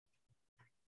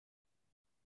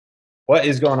What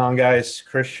is going on, guys?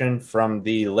 Christian from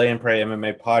the Lay and Pray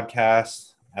MMA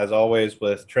podcast, as always,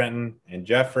 with Trenton and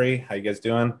Jeffrey. How you guys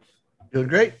doing? Doing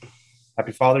great.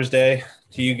 Happy Father's Day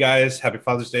to you guys. Happy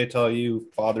Father's Day to all you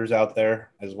fathers out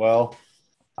there as well.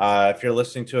 If you're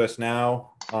listening to us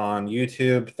now on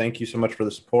YouTube, thank you so much for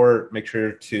the support. Make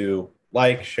sure to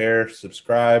like, share,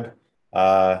 subscribe,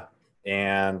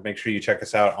 and make sure you check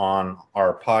us out on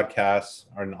our podcasts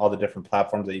on all the different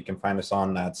platforms that you can find us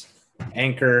on. That's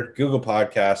Anchor, Google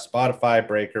Podcasts, Spotify,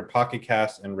 Breaker, Pocket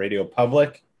Cast, and Radio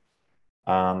Public.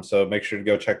 So make sure to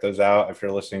go check those out. If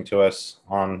you're listening to us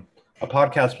on a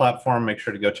podcast platform, make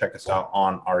sure to go check us out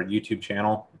on our YouTube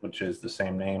channel, which is the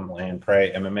same name, Lay and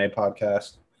Pray MMA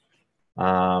Podcast.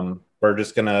 We're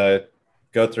just going to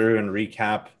go through and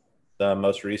recap the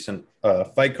most recent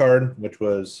fight card, which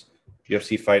was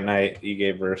UFC Fight Night,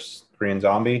 Ige versus Korean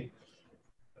Zombie.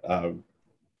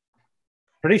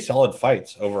 Pretty solid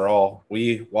fights overall.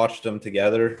 We watched them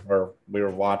together, or we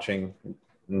were watching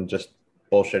and just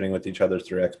bullshitting with each other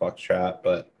through Xbox chat.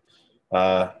 But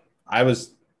I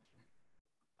was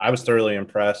thoroughly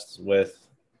impressed with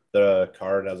the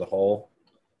card as a whole.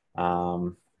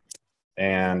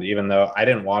 And even though I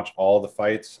didn't watch all the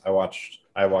fights, I watched,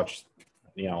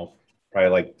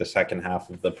 probably like the second half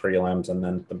of the prelims and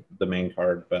then the main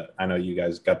card. But I know you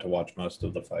guys got to watch most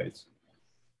of the fights.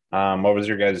 What was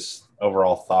your guys'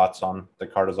 overall thoughts on the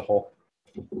card as a whole?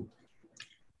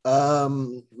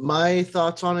 My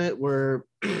thoughts on it were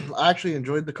I actually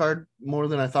enjoyed the card more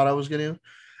than I thought I was going to.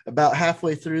 About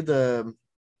halfway through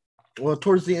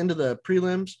towards the end of the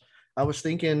prelims, I was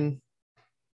thinking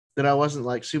that I wasn't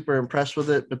like super impressed with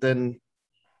it, but then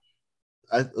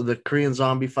the Korean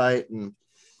Zombie fight, and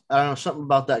I don't know, something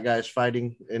about that guy's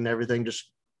fighting and everything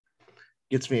just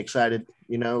gets me excited,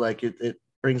 like it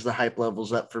brings the hype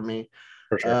levels up for me.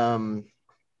 For sure.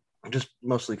 Just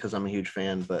mostly because I'm a huge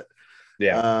fan, but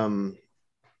yeah. And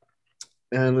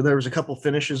there was a couple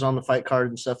finishes on the fight card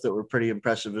and stuff that were pretty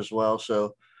impressive as well.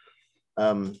 So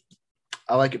I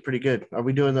like it pretty good. Are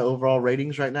we doing the overall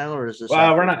ratings right now, or is this?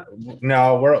 Well, we're not.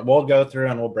 No, we'll go through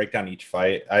and we'll break down each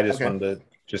fight. I just wanted to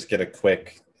just get a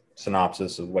quick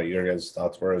synopsis of what your guys'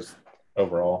 thoughts were as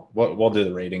overall. We'll do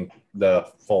the rating, the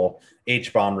full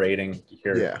H-bomb rating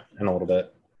here in a little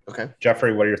bit. Okay.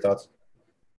 Jeffrey, what are your thoughts?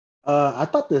 I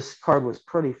thought this card was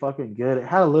pretty fucking good. It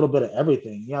had a little bit of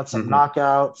everything. You had some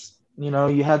knockouts,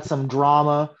 you had some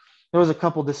drama. There was a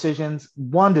couple decisions.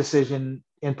 One decision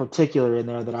in particular in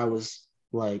there that I was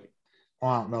like, oh,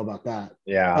 I don't know about that.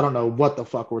 Yeah. I don't know what the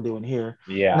fuck we're doing here.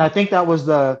 Yeah. And I think that was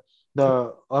the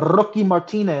Rocky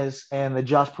Martinez and the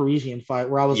Josh Parisian fight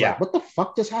where I was like, what the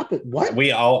fuck just happened? What?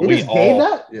 We all were like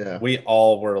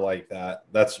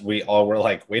that. We all were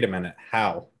like, wait a minute,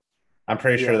 how? I'm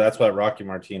pretty sure that's what Rocky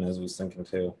Martinez was thinking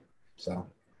too. So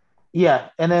yeah,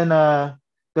 and then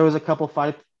there was a couple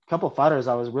fighters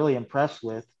I was really impressed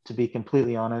with, to be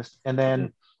completely honest, and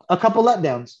then a couple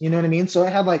letdowns. You know what I mean? So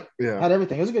it had had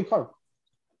everything. It was a good card.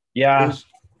 Yeah,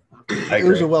 it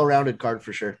was a well-rounded card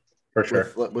for sure. For sure,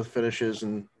 with finishes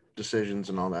and decisions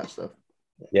and all that stuff.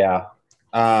 Yeah.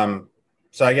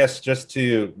 So I guess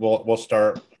we'll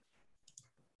start.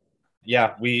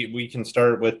 Yeah, we can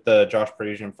start with the Josh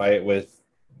Parisian fight with,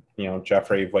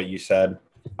 Jeffrey, what you said.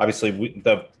 Obviously,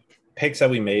 the picks that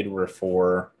we made were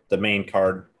for the main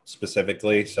card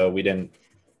specifically, so we didn't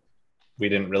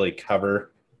really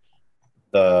cover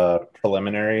the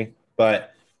preliminary.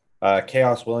 But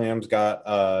Chaos Williams got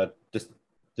a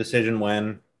decision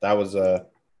win. That was it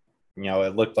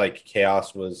looked like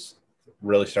Chaos was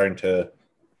really starting to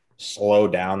slow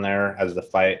down there as the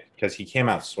fight, because he came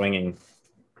out swinging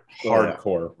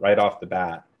hardcore right off the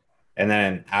bat. And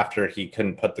then after he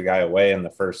couldn't put the guy away in the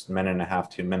first minute and a half,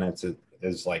 2 minutes, it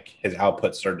is like his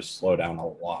output started to slow down a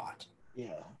lot.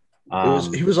 Yeah.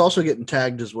 He was also getting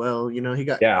tagged as well. He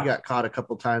got caught a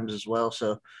couple times as well.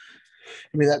 So,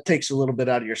 I mean, that takes a little bit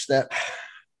out of your step.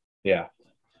 Yeah.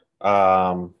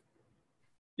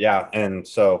 Yeah. And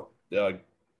so it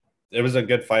was a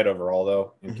good fight overall,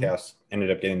 though. And Chaos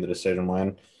ended up getting the decision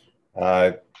win.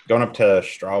 Going up to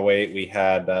strawweight, we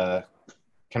had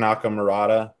Kanako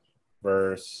Murata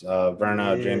versus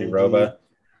Verna Jandiroba.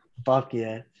 Fuck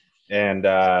yeah. And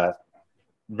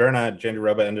Verna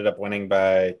Jandiroba ended up winning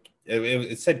by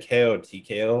it said KO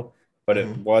TKO, but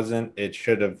it wasn't. It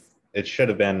should have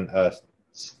been I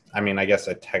guess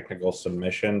a technical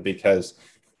submission, because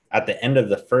at the end of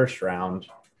the first round,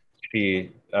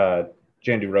 Jandiroba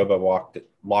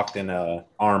locked in a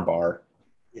arm bar.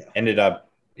 Yeah. Ended up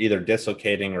either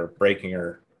dislocating or breaking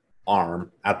her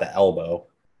arm at the elbow,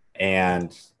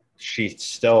 and she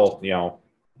still,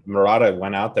 Murata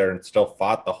went out there and still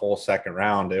fought the whole second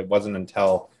round. It wasn't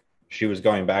until she was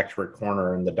going back to her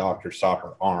corner, and the doctor saw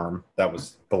her arm that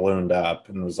was ballooned up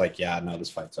and was like, yeah, no, this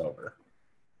fight's over.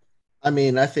 I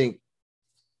mean, I think,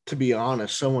 to be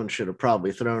honest, someone should have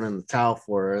probably thrown in the towel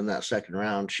for her in that second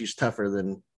round. She's tougher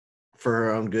than for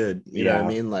her own good. You know what I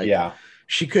mean? Like,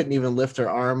 she couldn't even lift her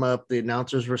arm up. The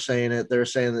announcers were saying it. They were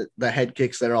saying that the head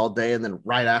kicks there all day. And then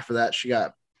right after that, she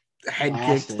got head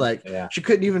kicked. Like, she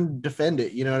couldn't even defend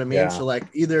it. You know what I mean? Yeah. So, like,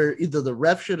 either the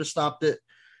ref should have stopped it,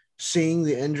 seeing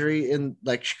the injury, and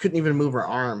like she couldn't even move her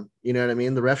arm. You know what I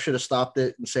mean? The ref should have stopped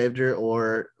it and saved her,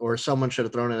 or someone should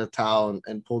have thrown in a towel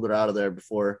and pulled her out of there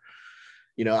before.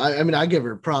 You know, I mean, I give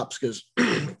her props because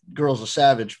girl's a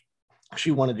savage.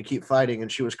 She wanted to keep fighting,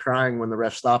 and she was crying when the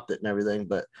ref stopped it and everything.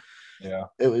 But yeah,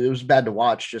 it was bad to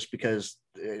watch just because.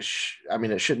 It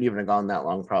shouldn't even have gone that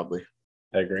long, probably.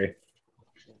 I agree.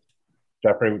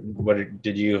 Jeffrey,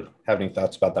 did you have any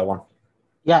thoughts about that one?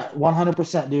 Yeah,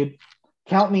 100%, dude.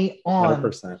 Count me on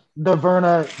 100%. The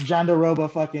Verna Jandaroba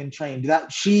fucking train.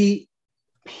 That she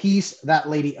pieced that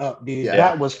lady up, dude. Yeah.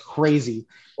 That was crazy.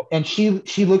 And she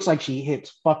looks like she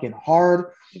hits fucking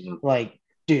hard. Like,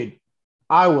 dude,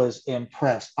 I was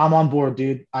impressed. I'm on board,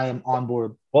 dude. I am on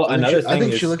board. Well, I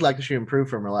think she looked like she improved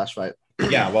from her last fight.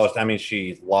 Yeah, well, I mean,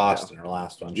 she lost in her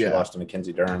last one. She lost to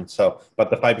Mackenzie Dern. So, but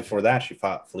the fight before that, she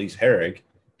fought Felice Herrig.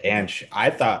 And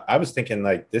I was thinking,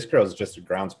 like, this girl is just a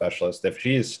ground specialist. If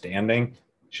she is standing,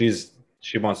 she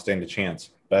won't stand a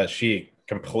chance. But she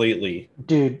completely,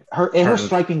 dude, her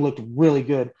striking looked really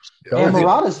good. And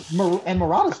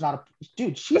Murata's not a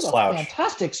dude. She's a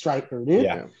fantastic striker, dude.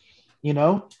 Yeah. You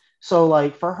know, so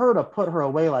like for her to put her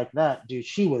away like that, dude,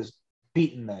 she was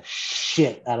beating the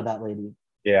shit out of that lady.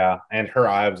 Yeah, and her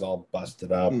eye was all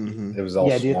busted up. Mm-hmm. It was all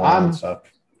swollen and stuff.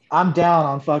 I'm down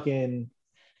on fucking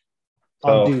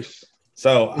on Deuce.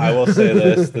 So I will say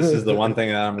this. This is the one thing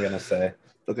that I'm gonna say.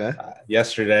 Okay.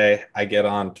 Yesterday, I get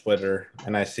on Twitter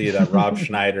and I see that Rob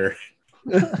Schneider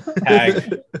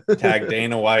tagged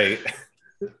Dana White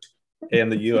in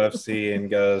the UFC and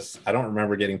goes, "I don't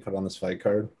remember getting put on this fight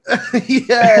card."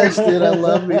 Yes, dude. I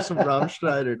love me some Rob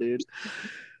Schneider, dude.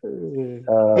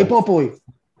 Hey, boy.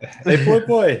 Hey,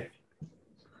 boy.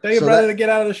 Tell your brother to get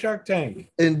out of the Shark Tank.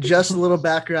 And just a little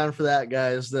background for that,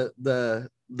 guys. The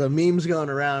memes going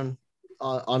around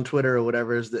on Twitter or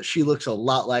whatever is that she looks a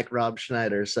lot like Rob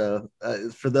Schneider. So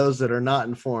for those that are not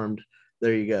informed,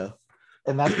 there you go.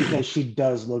 And that's because she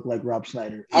does look like Rob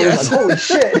Schneider. I was like, holy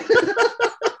shit.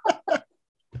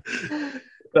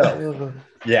 So,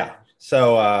 yeah.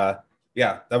 So,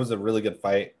 that was a really good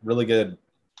fight. Really good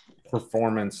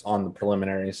performance on the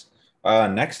preliminaries.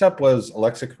 Next up was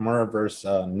Alexa Kimura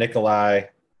versus Nikolai.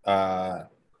 I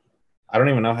don't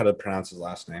even know how to pronounce his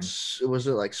last name. Was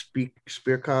it like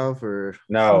Spirkov or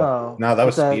no? That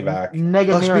was Spivak.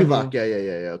 Spivak.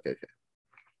 Yeah. Okay.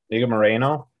 Niga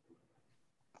Moreno.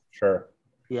 Sure.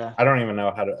 Yeah. I don't even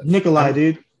know how to. Nikolai,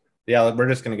 dude. Yeah, we're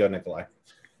just gonna go Nikolai.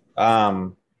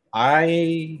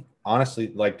 I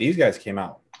honestly like these guys came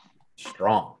out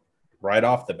strong right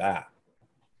off the bat,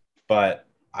 but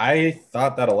I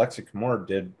thought that Alexa Kimura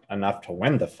did enough to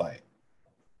win the fight.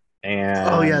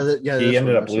 And he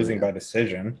ended up losing by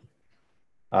decision.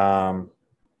 And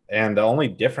the only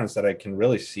difference that I can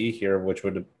really see here,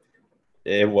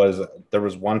 there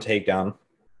was one takedown.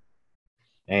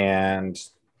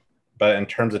 But in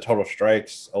terms of total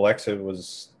strikes, Alexa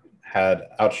had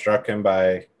outstruck him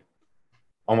by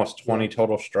almost 20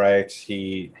 total strikes.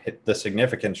 He hit the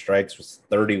significant strikes was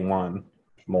 31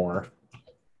 more.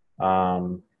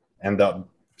 And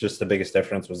just the biggest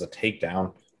difference was a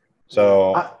takedown.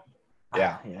 So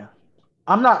yeah.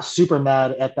 I'm not super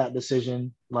mad at that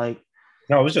decision. Like,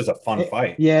 no, it was just a fun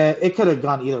fight. Yeah, it could have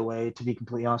gone either way, to be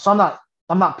completely honest. So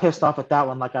I'm not pissed off at that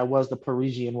one like I was the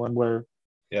Parisian one where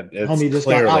homie just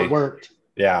got outworked.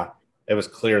 Yeah, it was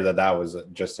clear that was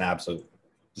just an absolute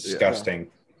disgusting.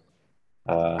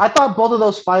 Yeah. I thought both of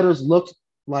those fighters looked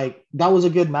like that was a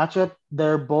good matchup.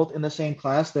 They're both in the same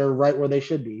class. They're right where they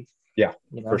should be. Yeah,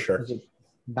 for sure.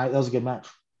 That was a good match.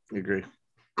 I agree.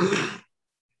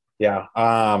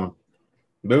 Yeah.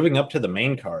 Moving up to the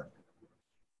main card.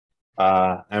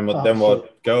 We'll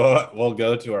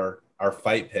go to our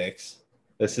fight picks.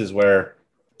 This is where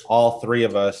all three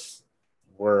of us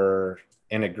were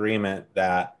in agreement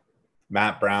that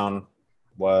Matt Brown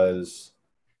was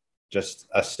just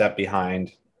a step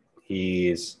behind.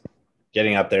 He's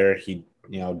getting up there. He,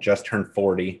 just turned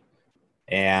 40.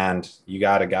 And you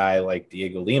got a guy like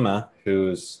Diego Lima,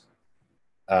 who's,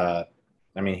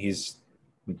 he's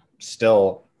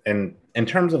still in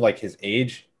terms of like his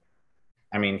age.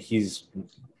 I mean, he's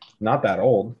not that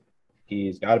old.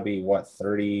 He's got to be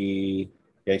 30?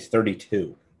 Yeah, he's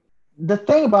 32. the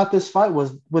thing about this fight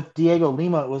was with Diego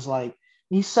Lima, it was like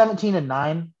he's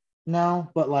 17-9 now,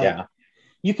 but like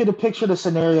you could have pictured a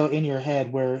scenario in your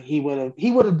head where he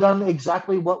would have done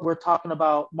exactly what we're talking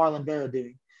about Marlon Vera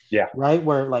doing. Yeah. Right?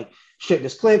 Where like shit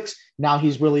just clicks. Now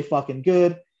he's really fucking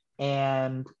good.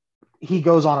 And he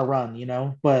goes on a run, you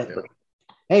know. But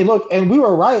hey, look, and we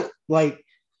were right, like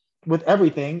with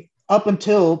everything, up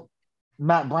until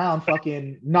Matt Brown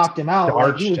fucking knocked him out.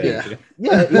 Like, he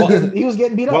was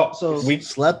getting beat up. So we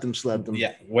slept him.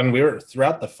 Yeah. When we were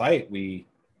throughout the fight,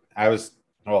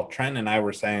 Trent and I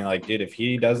were saying, like, dude, if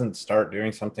he doesn't start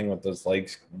doing something with those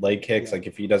leg kicks, like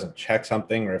if he doesn't check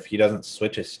something or if he doesn't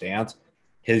switch his stance,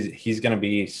 he's going to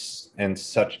be in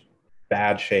such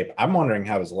bad shape. I'm wondering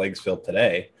how his legs feel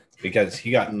today because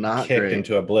he got kicked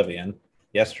into oblivion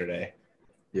yesterday.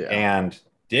 Yeah. And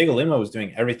Diego Lima was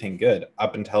doing everything good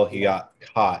up until he got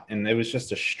caught. And it was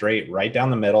just a straight right down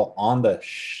the middle on the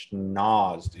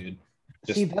schnoz, dude.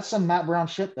 See, that's some Matt Brown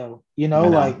shit, though. You know,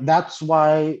 like that's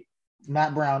why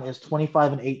Matt Brown is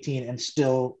 25-18 and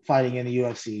still fighting in the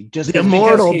UFC. Just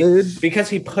immortal, dude. Because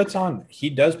he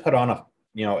does put on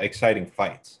exciting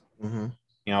fights. Mm-hmm.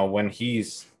 You know,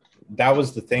 that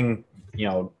was the thing, you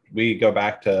know, we go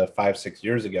back to 5-6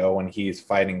 years ago when he's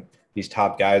fighting these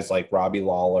top guys like Robbie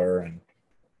Lawler and,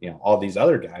 you know, all these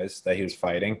other guys that he was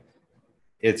fighting.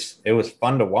 It was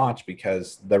fun to watch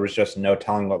because there was just no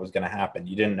telling what was going to happen.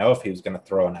 You didn't know if he was going to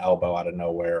throw an elbow out of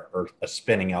nowhere or a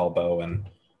spinning elbow and,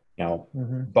 you know,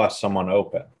 bust someone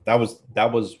open. That was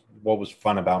what was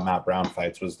fun about Matt Brown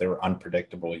fights was they were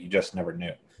unpredictable. You just never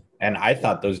knew. And I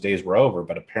thought those days were over,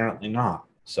 but apparently not.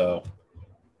 So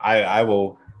I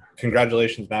will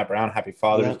congratulations, Matt Brown. Happy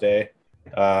Father's Day.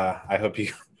 I hope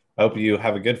you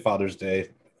have a good Father's Day.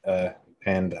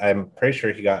 And I'm pretty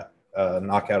sure he got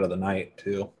knockout of the night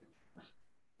too.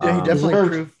 Yeah,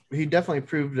 he definitely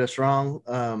proved us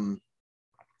wrong.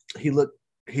 He looked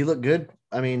good.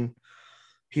 I mean,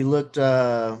 he looked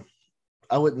I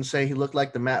wouldn't say he looked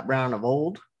like the Matt Brown of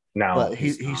old. No, but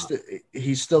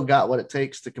he's still got what it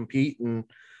takes to compete,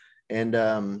 and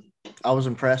I was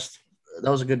impressed. That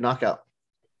was a good knockout.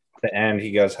 The end,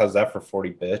 he goes, "How's that for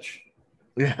 40, bitch?"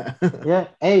 Yeah, yeah.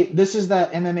 Hey, this is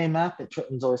that MMA math that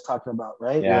Trenton's always talking about,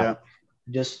 right? Yeah.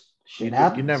 Just shit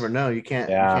happens. You never know. You can't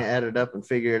add it up and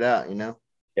figure it out. You know.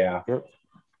 Yeah. Yep.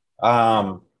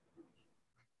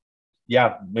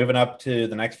 Yeah, moving up to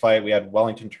the next fight, we had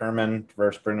Wellington Turman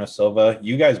versus Bruno Silva.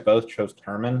 You guys both chose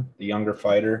Turman, the younger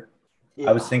fighter. Yeah.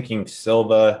 I was thinking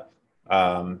Silva.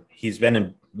 He's been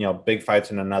in big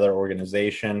fights in another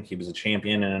organization. He was a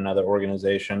champion in another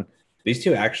organization. These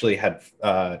two actually had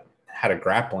a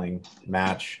grappling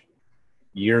match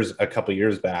a couple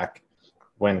years back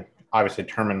when obviously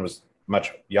Turman was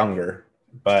much younger,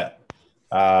 but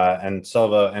and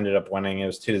Silva ended up winning. It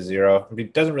was 2-0.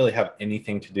 It doesn't really have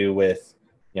anything to do with,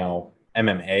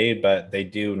 MMA, but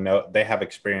they have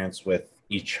experience with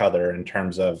each other in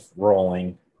terms of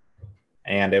rolling.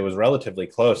 And it was relatively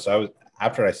close. So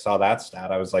after I saw that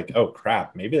stat, I was like, oh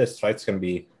crap, maybe this fight's going to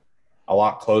be a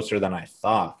lot closer than I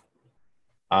thought.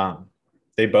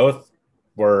 They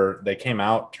came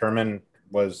out. Turman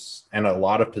was in a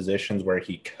lot of positions where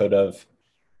he could have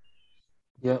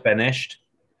finished.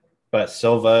 But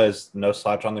Silva is no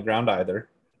slouch on the ground either.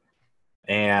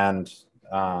 And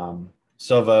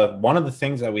Silva, one of the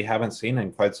things that we haven't seen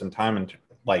in quite some time, and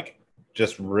like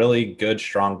just really good,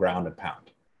 strong ground and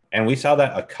pound. And we saw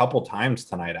that a couple times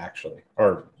tonight, actually,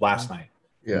 or last night,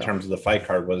 in terms of the fight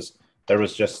card, there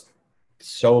was just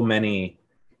so many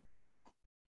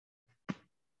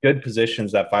good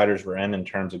positions that fighters were in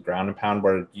terms of ground and pound,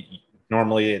 where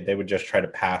normally they would just try to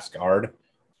pass guard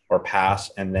or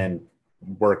pass and then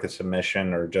work a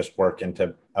submission or just work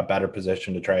into a better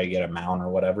position to try to get a mount or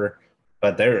whatever.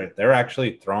 But they're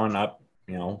actually throwing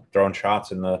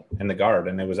shots in the guard,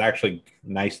 and it was actually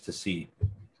nice to see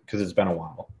because it's been a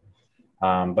while.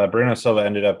 But Bruno Silva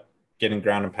ended up getting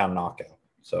ground and pound knockout.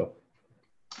 So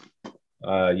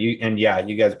you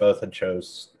guys both had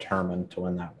chose Turman to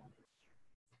win that one.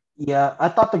 Yeah, I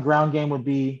thought the ground game would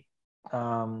be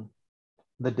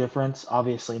the difference.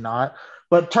 Obviously not.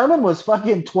 But Turman was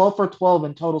fucking 12 for 12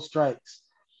 in total strikes.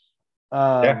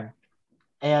 And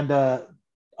 0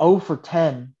 for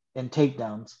 10 in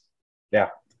takedowns. Yeah.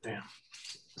 Damn.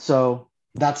 So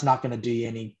that's not going to do you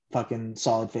any fucking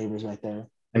solid favors right there.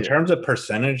 In terms of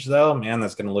percentage, though, man,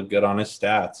 that's going to look good on his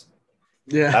stats.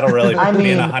 Yeah. That'll really be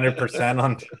 100%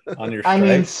 on your strikes. I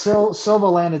mean, Silva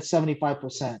landed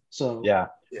 75%. So yeah.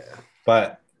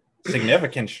 But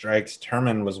significant strikes,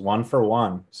 Turman was 1 for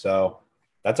 1. So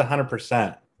that's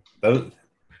 100%.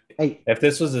 If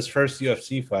this was his first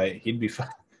UFC fight, he'd be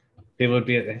People would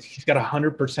be, he's got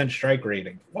 100% strike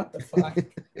rating. What the fuck?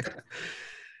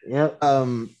 Yep.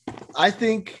 I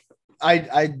think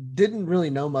I didn't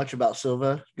really know much about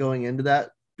Silva going into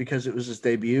that because it was his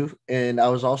debut, and I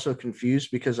was also confused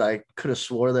because I could have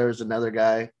swore there was another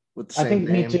guy with the same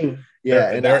name. Me too.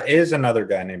 Yeah, there is another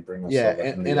guy named Bruno Silva.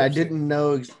 And I didn't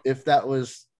know if that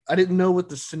was. I didn't know what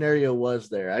the scenario was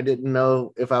there. I didn't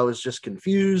know if I was just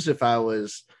confused, if I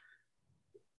was,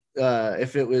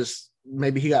 if it was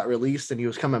maybe he got released and he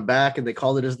was coming back and they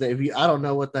called it his debut. I don't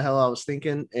know what the hell I was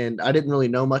thinking, and I didn't really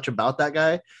know much about that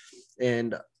guy.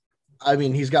 And I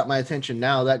mean, he's got my attention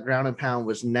now. That ground and pound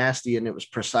was nasty and it was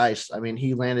precise. I mean,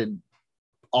 he landed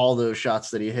all those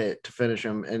shots that he hit to finish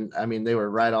him, and I mean, they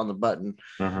were right on the button.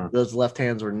 Those left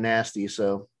hands were nasty.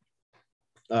 So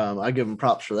I give him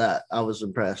props for that. I was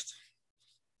impressed.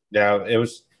 Yeah, it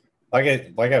was like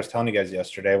I was telling you guys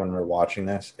yesterday when we were watching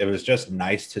this. It was just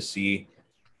nice to see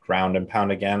ground and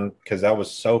pound again, because that was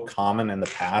so common in the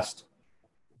past.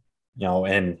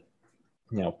 And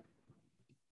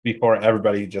before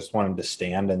everybody just wanted to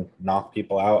stand and knock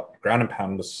people out, ground and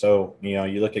pound was so.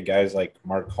 You look at guys like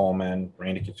Mark Coleman,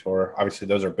 Randy Couture. Obviously,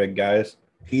 those are big guys.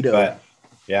 But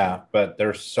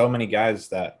there's so many guys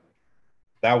that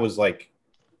was like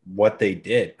what they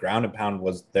did. Ground and pound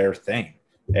was their thing,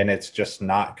 and it's just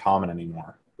not common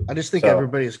anymore. I just think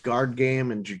everybody's guard game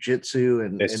and jiu-jitsu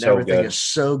and so everything good. is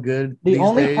so good. The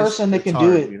only person that can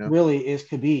do it really is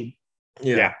Khabib.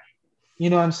 Yeah.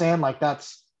 You know what I'm saying? Like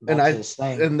that's his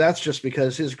thing. And that's just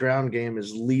because his ground game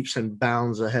is leaps and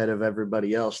bounds ahead of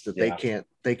everybody else that they can't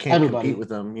compete with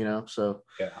them, So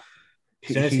as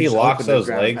soon as he locks those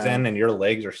legs in and your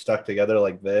legs are stuck together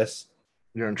like this,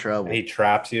 you're in trouble. He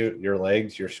traps you, your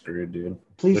legs, you're screwed, dude.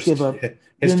 Please give up.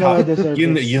 You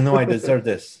know I deserve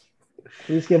this.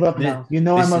 Please give up now. I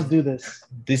must do this.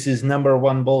 This is number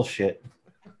one bullshit.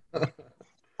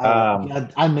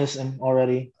 I miss him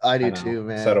already. I do too,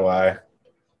 man. So do I.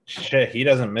 Shit,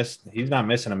 he's not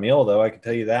missing a meal though. I can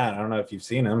tell you that. I don't know if you've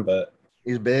seen him, but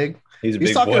he's big. He's a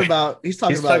big talking boy. He's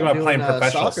talking about playing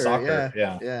professional soccer.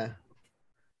 Yeah.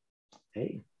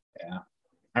 Hey. Yeah.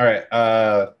 All right.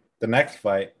 The next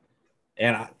fight.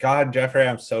 And God, Jeffrey,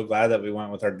 I'm so glad that we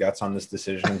went with our guts on this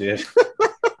decision, dude.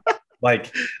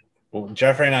 Like,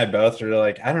 Jeffrey and I both are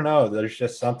like, I don't know. There's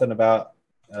just something about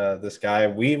this guy.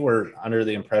 We were under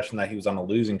the impression that he was on a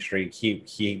losing streak.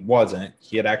 He wasn't.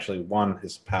 He had actually won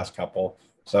his past couple.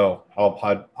 So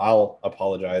I'll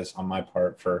apologize on my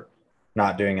part for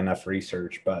not doing enough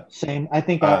research. But same. I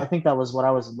think that was what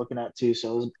I was looking at too.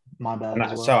 So it was my bad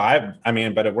as well. So I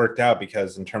mean, but it worked out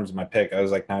because in terms of my pick, I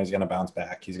was like, no, he's going to bounce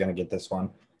back. He's going to get this one.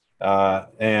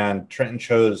 And Trenton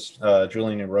chose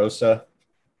Julian Erosa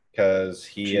because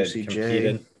he had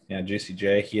competed. Yeah, Juicy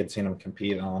J. He had seen him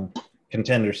compete on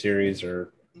Contender Series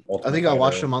or Ultimate I think Fighter. I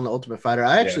watched him on the Ultimate Fighter.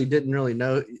 I actually didn't really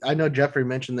know. I know Jeffrey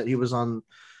mentioned that he was on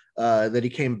that he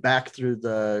came back through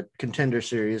the Contender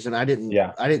Series, and I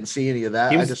didn't see any of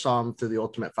that. I just saw him through the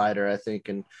Ultimate Fighter, I think,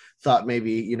 and thought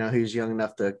maybe he's young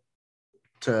enough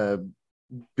to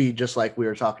be just like we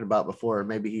were talking about before.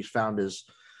 Maybe he's found his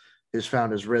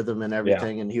rhythm and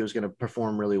everything, and he was going to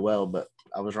perform really well. But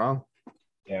I was wrong.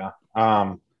 Yeah.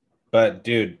 But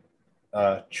dude,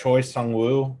 Choi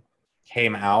Sung-woo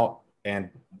came out and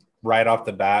right off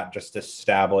the bat just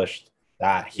established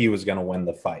that he was going to win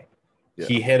the fight. Yeah.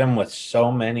 He hit him with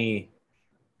so many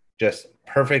just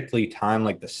perfectly timed,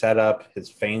 like the setup, his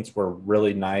feints were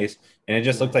really nice. And it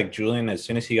just looked like Julian, as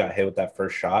soon as he got hit with that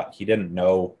first shot, he didn't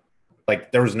know,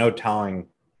 like there was no telling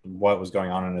what was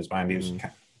going on in his mind. He was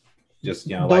just,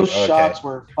 those shots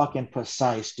were fucking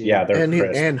precise, dude. Yeah, they're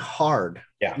crisp. And hard.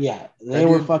 Yeah, they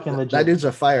were fucking legit. That dude's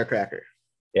a firecracker.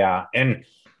 Yeah, and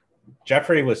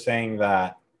Jeffrey was saying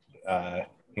that,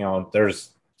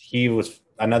 he was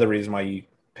another reason why you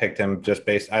picked him just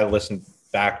based. I listened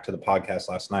back to the podcast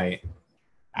last night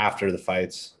after the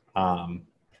fights.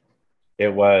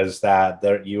 It was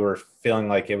that you were feeling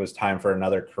like it was time for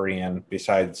another Korean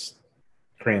besides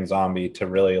Korean Zombie to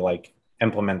really like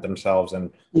implement themselves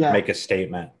and make a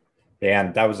statement.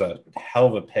 And that was a hell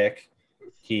of a pick.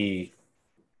 He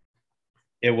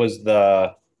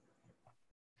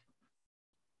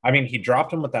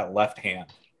dropped him with that left hand.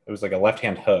 It was like a left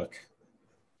hand hook,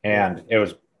 and it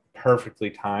was perfectly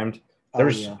timed. There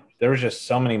was just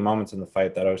so many moments in the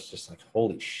fight that I was just like,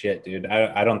 holy shit, dude.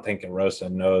 I don't think Erosa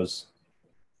knows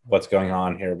what's going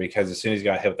on here, because as soon as he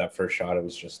got hit with that first shot, it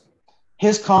was just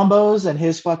his combos and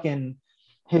his fucking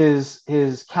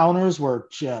his counters were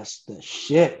just the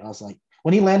shit. I was like,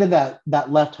 when he landed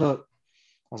that left hook,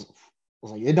 I was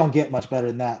like, it don't get much better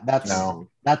than that.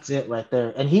 That's it right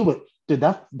there. And he would, dude,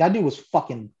 that dude was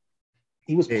fucking,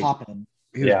 he was popping.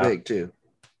 He was big too.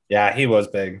 Yeah, he was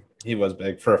big. He was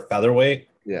big for a featherweight.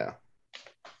 Yeah.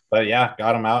 But yeah,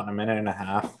 got him out in a minute and a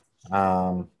half.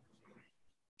 Hell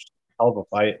of a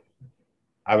fight.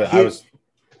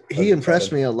 He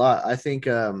impressed me a lot. I think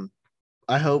I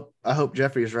hope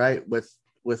Jeffrey's right with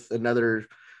another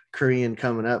Korean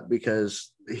coming up,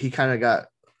 because he kind of got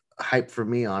hype for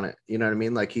me on it. You know what I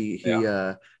mean? Like he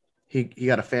got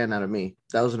a fan out of me.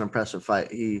 That was an impressive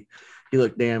fight. He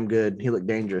looked damn good. He looked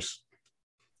dangerous.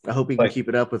 I hope he can keep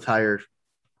it up with higher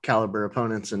caliber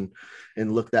opponents and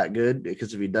look that good,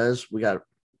 because if he does,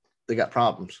 they got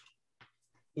problems.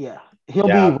 Yeah. He'll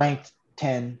be ranked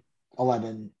 10,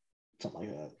 11, something like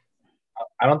that.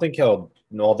 I don't think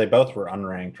they both were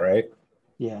unranked, right?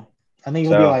 Yeah. I think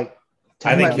he'll be like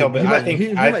 10, I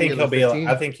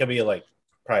think he'll be like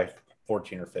probably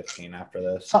 14 or 15 after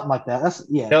this. Something like that.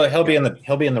 He'll be in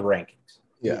the rankings.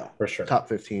 Yeah, for sure. Top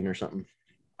 15 or something.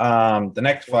 The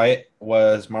next fight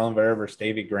was Marlon Vera versus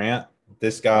Davey Grant.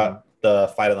 This got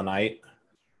the fight of the night,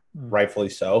 rightfully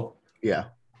so. Yeah.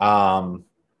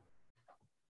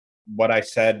 What I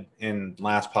said in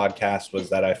last podcast was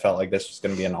that I felt like this was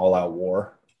going to be an all-out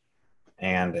war,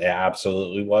 and it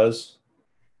absolutely was.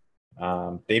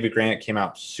 Davey Grant came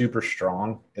out super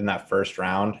strong in that first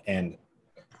round, and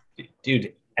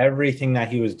dude, everything that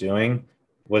he was doing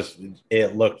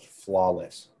it looked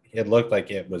flawless. It looked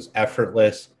like it was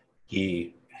effortless.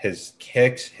 His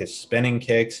kicks, his spinning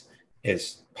kicks,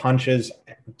 his punches,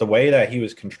 the way that he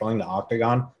was controlling the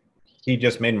octagon, he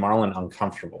just made Marlon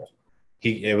uncomfortable.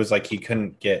 It was like he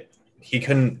couldn't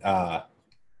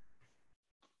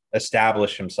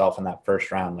establish himself in that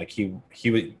first round. Like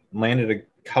he landed a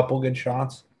couple good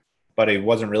shots, but he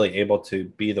wasn't really able to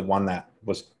be the one that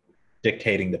was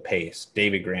dictating the pace.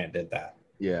 Davey Grant did that.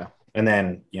 Yeah. And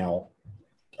then,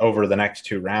 over the next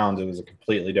two rounds, it was a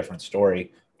completely different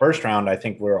story. First round, I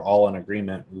think we're all in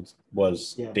agreement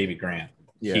was Davey Grant.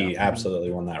 Yeah. He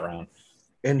absolutely won that round.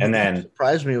 And then he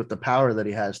surprised me with the power that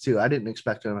he has too. I didn't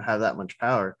expect him to have that much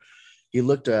power. He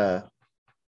looked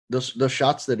those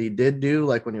shots that he did do,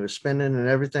 like when he was spinning and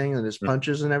everything, and his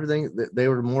punches and everything, they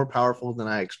were more powerful than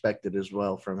I expected as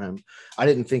well from him. I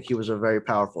didn't think he was a very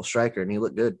powerful striker, and he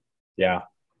looked good. Yeah.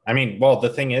 I mean, well, the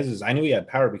thing is I knew he had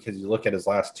power because you look at his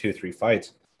last 2-3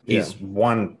 fights, he's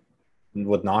won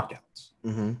with knockouts.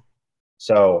 Mm-hmm.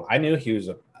 So I knew he was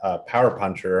a power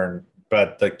puncher,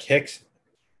 but the kicks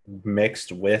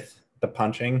mixed with the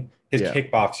punching, his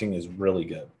kickboxing is really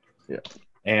good. Yeah.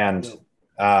 And just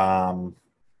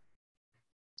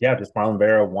Marlon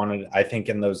Vera wanted, I think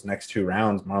in those next two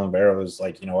rounds, Marlon Vera was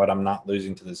like, you know what, I'm not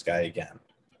losing to this guy again.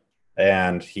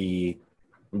 And he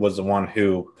was the one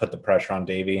who put the pressure on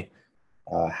Davey,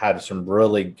 had some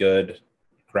really good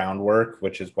groundwork,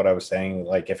 which is what I was saying.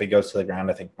 Like, if he goes to the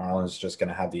ground, I think Marlon's just going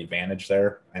to have the advantage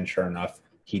there. And sure enough,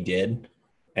 he did.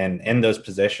 And in those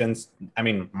positions, I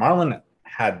mean, Marlon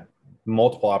had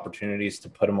multiple opportunities to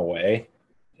put him away.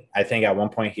 I think at one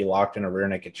point he locked in a rear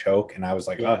naked choke, and I was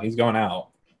like, oh, he's going out.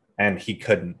 And he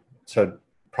couldn't. So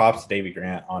props to Davey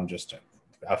Grant on just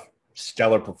a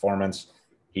stellar performance.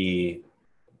 He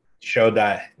showed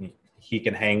that he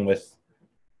can hang with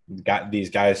these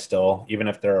guys still, even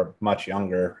if they're much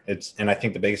younger. And I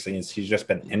think the biggest thing is he's just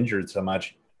been injured so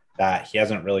much that he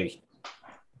hasn't really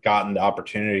gotten the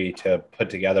opportunity to put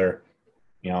together,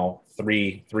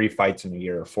 three fights in a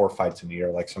year or 4 fights in a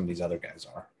year like some of these other guys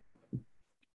are.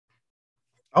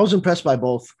 I was impressed by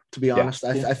both, to be honest.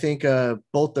 I think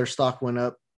both their stock went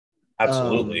up.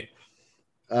 Absolutely.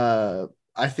 I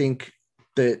think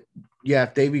that,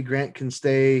 if Davey Grant can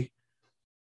stay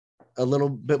a little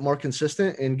bit more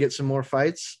consistent and get some more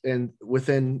fights and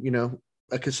within,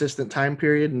 a consistent time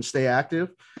period and stay active,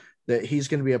 that he's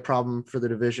going to be a problem for the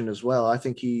division as well. I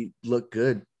think he looked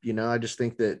good. I just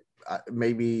think that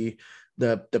maybe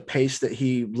the pace that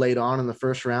he laid on in the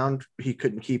first round, he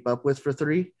couldn't keep up with for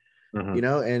 3.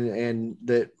 And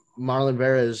that Marlon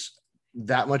Vera is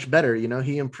that much better.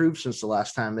 He improved since the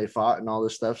last time they fought and all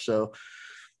this stuff. So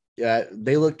yeah,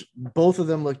 both of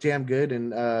them looked damn good.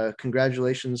 And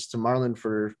congratulations to Marlon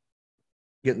for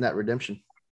getting that redemption.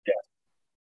 Yeah.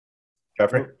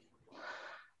 Jeffrey?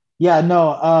 Yeah,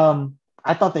 no,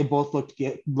 I thought they both looked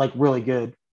really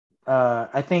good.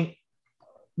 I think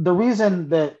the reason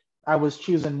that I was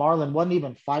choosing Marlon wasn't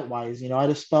even fight-wise. I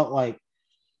just felt like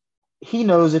he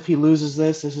knows if he loses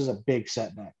this is a big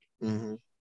setback. Mm-hmm.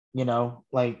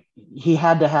 Like he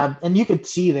had to have, and you could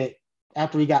see that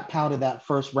after he got pounded that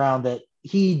first round that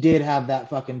he did have that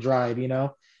fucking drive,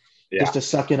 just to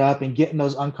suck it up and get in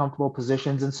those uncomfortable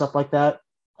positions and stuff like that.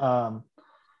 I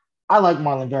like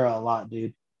Marlon Vera a lot,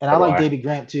 dude. And I like Davey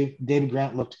Grant too. Davey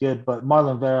Grant looked good, but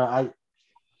Marlon Vera,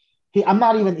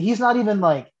 he's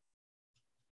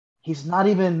not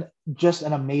even just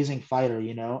an amazing fighter,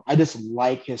 you know. I just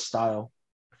like his style.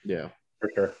 Yeah,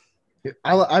 for sure.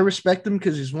 I respect him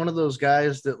because he's one of those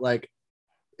guys that, like,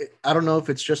 I don't know if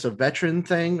it's just a veteran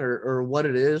thing or what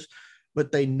it is,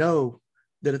 but they know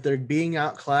that if they're being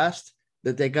outclassed,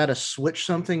 that they got to switch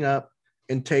something up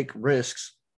and take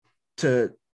risks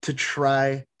to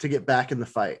try to get back in the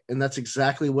fight. And that's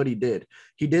exactly what he did.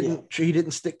 He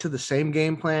didn't stick to the same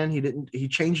game plan. He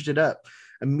changed it up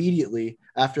immediately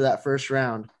after that first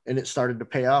round, and it started to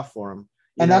pay off for him.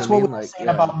 And that's what we were saying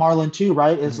about Marlon too,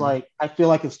 right? Is like, I feel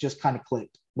like it's just kind of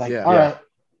clicked. Like, all right,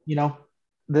 you know,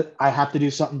 I have to do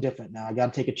something different now. I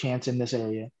got to take a chance in this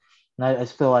area. And I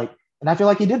feel like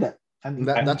he did that. And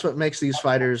that's what makes these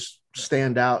fighters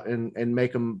stand out and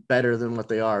make them better than what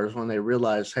they are, is when they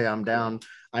realize, hey, I'm down.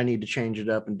 I need to change it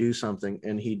up and do something.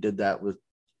 And he did that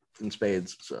in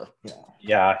spades. So,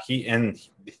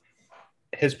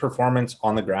 his performance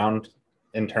on the ground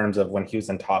in terms of when he was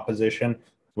in top position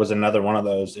was another one of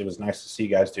those. It was nice to see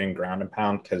guys doing ground and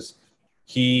pound because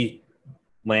he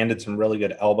landed some really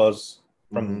good elbows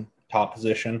from top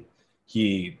position.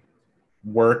 He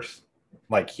worked,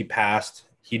 like, he passed.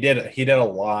 He did a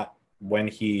lot when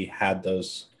he had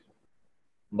those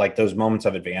moments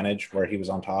of advantage where he was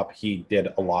on top. He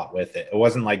did a lot with it. It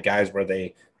wasn't like guys where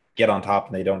they get on top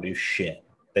and they don't do shit.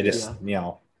 They just,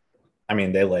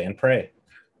 they lay and pray.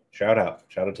 Shout out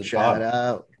to the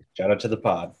pod. Shout out to the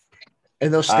pod.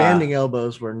 And those standing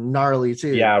elbows were gnarly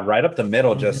too. Yeah, right up the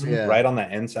middle, just right on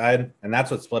the inside. And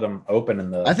that's what split him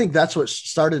open I think that's what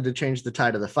started to change the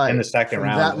tide of the fight. In the second From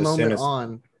round. that moment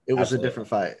on, it was a different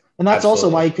fight. And that's also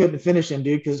why he couldn't finish him,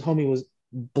 dude, because homie was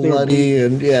bloody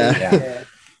and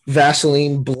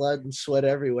Vaseline, blood and sweat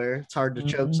everywhere. It's hard to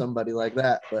choke somebody like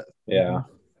that. But All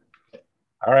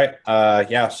right.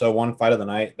 So one fight of the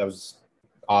night. That was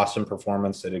awesome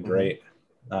performance. They did great.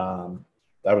 I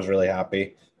was really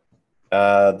happy.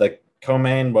 The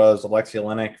co-main was Alexei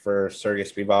Oleinik for Sergey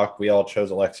Spivak. We all chose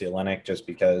Alexei Oleinik just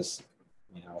because,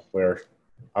 we're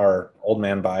our old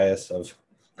man bias of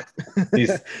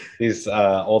these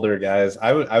older guys.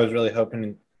 I was really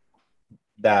hoping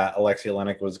that Alexei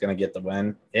Oleinik was going to get the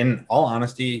win. In all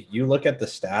honesty, you look at the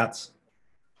stats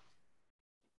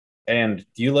and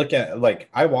you look at,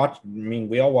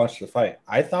 we all watched the fight.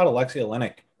 I thought Alexei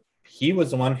Oleinik, he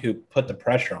was the one who put the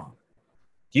pressure on.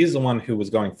 He's the one who was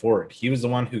going forward. He was the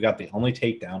one who got the only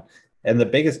takedown. And the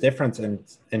biggest difference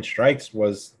in strikes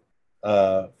was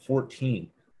 14.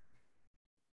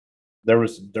 There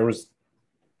was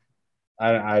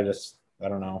I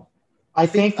don't know. I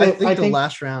think the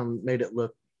last round made it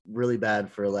look really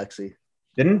bad for Alexei.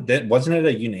 Wasn't it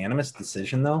a unanimous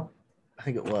decision though? I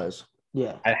think it was.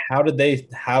 Yeah. That's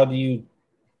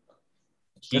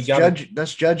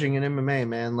judging in MMA,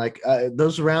 man. Like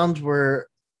those rounds where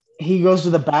he goes to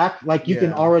the back, like you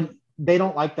can already, they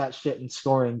don't like that shit in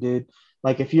scoring, dude.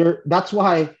 Like that's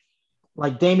why,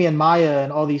 like Damian Maia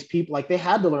and all these people, like they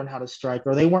had to learn how to strike,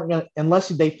 or they weren't gonna, unless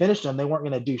they finished them, they weren't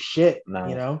gonna do shit,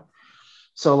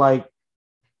 So like,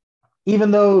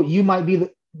 even though you might be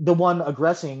the one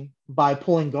aggressing by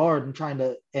pulling guard and trying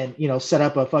to set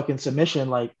up a fucking submission,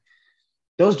 like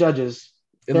those judges,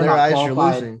 in their eyes, you're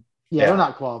losing. Yeah, they're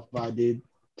not qualified, dude,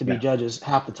 to be judges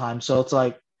half the time. So it's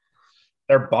like,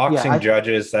 they're boxing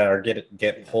judges that are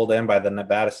get pulled in by the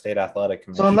Nevada State Athletic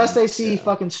Commission. So unless they see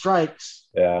fucking strikes.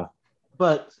 Yeah.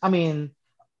 But I mean,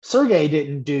 Sergey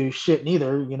didn't do shit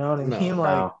neither, you know what I mean?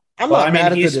 No. I'm not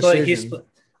mad at the decision.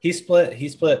 He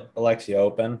split Alexei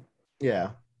open. Yeah.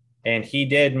 And he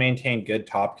did maintain good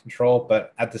top control,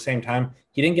 but at the same time,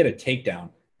 he didn't get a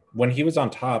takedown. When he was on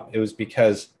top, it was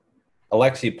because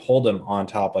Alexei pulled him on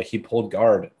top, like he pulled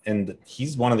guard, and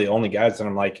he's one of the only guys that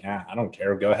I'm like, I don't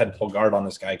care. Go ahead and pull guard on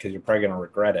this guy because you're probably going to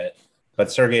regret it. But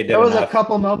Sergey did. There was a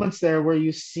couple moments there where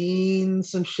you seen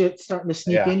some shit starting to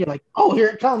sneak in. You're like, oh, here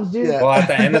it comes, dude. Well, at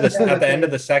the end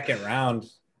of the second round,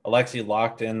 Alexei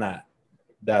locked in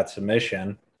that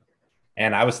submission,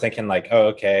 and I was thinking like, oh,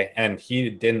 okay. And he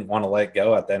didn't want to let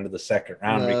go at the end of the second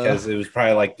round because it was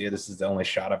probably like, dude, this is the only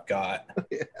shot I've got.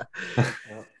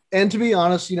 And to be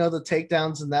honest, the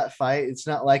takedowns in that fight, it's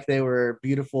not like they were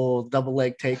beautiful double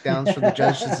leg takedowns for the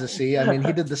judges to see. I mean,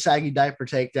 he did the saggy diaper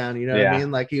takedown, you know what I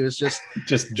mean? Like he was just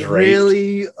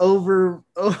really over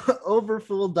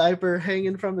full diaper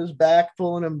hanging from his back,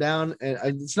 pulling him down.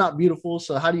 And it's not beautiful.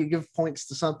 So how do you give points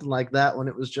to something like that when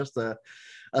it was just a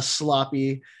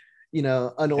sloppy,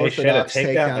 unorthodox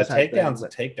takedown? A takedown's a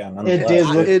takedown.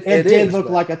 It did look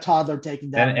like a toddler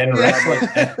taking down.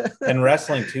 And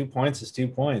wrestling 2 points is 2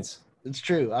 points. It's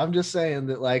true. I'm just saying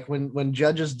that, like, when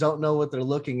judges don't know what they're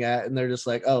looking at and they're just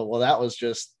like, oh, well, that was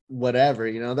just whatever,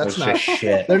 you know, that's That was not, just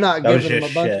shit. they're not That was giving them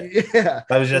just a bunch. shit. Yeah.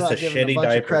 That was They're just a not giving a shitty bunch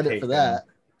of diaper credit for takedown. that.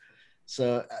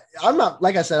 So I'm not,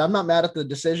 like I said, I'm not mad at the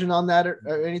decision on that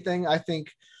or anything. I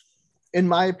think, in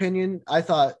my opinion, I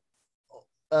thought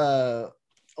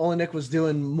Olenek was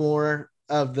doing more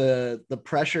of the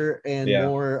pressure and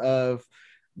more of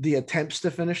the attempts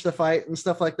to finish the fight and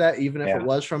stuff like that, even if it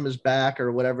was from his back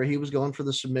or whatever. He was going for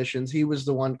the submissions. He was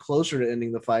the one closer to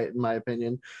ending the fight, in my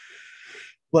opinion.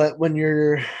 But when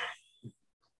you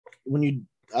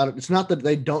it's not that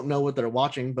they don't know what they're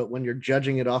watching, but when you're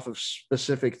judging it off of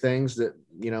specific things that,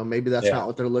 you know, maybe that's not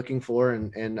what they're looking for,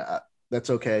 and that's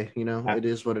okay. You know, it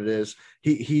is what it is.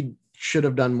 He should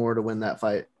have done more to win that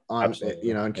fight on, absolutely,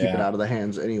 you know, and keep it out of the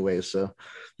hands anyways. So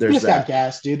there's just got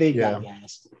gassed, dude. They got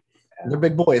gassed. They're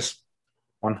big boys.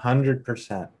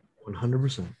 100%.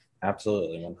 100%.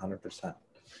 Absolutely, 100%.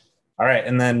 All right,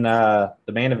 and then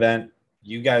the main event,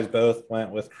 you guys both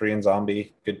went with Korean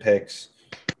Zombie. Good picks.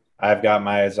 I've got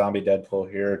my Zombie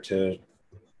Deadpool here to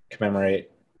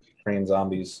commemorate Korean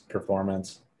Zombie's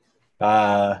performance.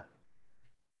 Really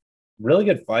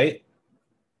good fight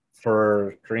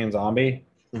for Korean Zombie.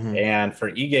 Mm-hmm. And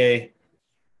for Ige,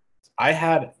 I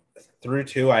had it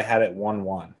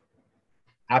 1-1.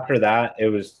 After that,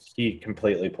 he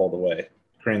completely pulled away.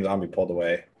 Korean Zombie pulled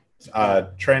away.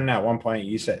 Trent, at one point,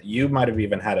 you said you might have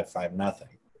even had it 5-0.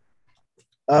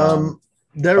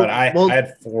 But I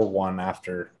had 4-1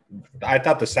 after. I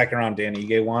thought the second round Dan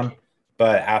Ige won,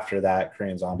 but after that,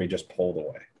 Korean Zombie just pulled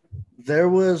away. There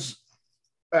was,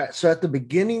 all right, so at the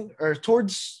beginning or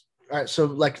towards, all right, so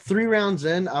like 3 rounds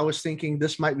in, I was thinking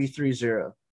this might be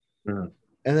 3-0. Mm-hmm.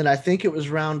 And then I think it was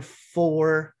round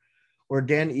 4 where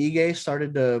Dan Ige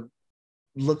started to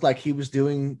look like he was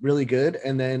doing really good.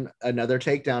 And then another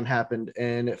takedown happened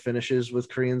and it finishes with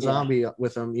Korean Zombie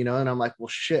with him, you know? And I'm like, well,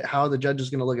 shit, how are the judges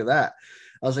going to look at that?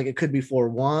 I was like, it could be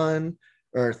 4-1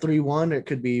 or 3-1. It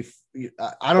could be,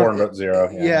 I don't know.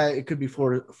 4-0. Yeah, it could be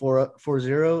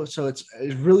 4-0. So it's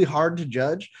really hard to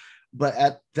judge. But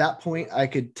at that point, I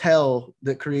could tell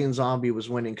that Korean Zombie was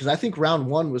winning because I think round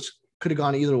 1 could have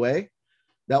gone either way.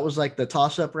 That was like the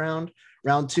toss-up round.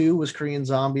 Round 2 was Korean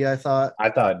Zombie, I thought. I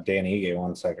thought Dan Ige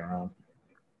won second round.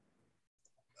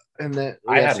 And then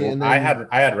I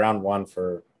had round 1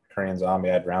 for Korean Zombie.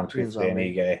 I had round 2 for Dan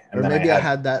Ige. Or maybe I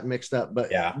had that mixed up.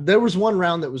 But there was one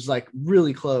round that was like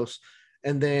really close.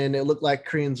 And then it looked like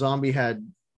Korean Zombie had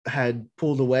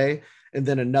pulled away. And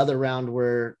then another round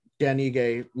where Dan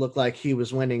Ige looked like he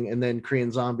was winning. And then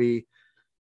Korean Zombie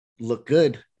looked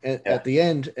good at the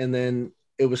end. And then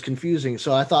it was confusing.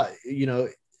 So I thought, you know,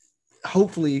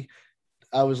 hopefully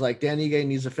I was like, Dan Ige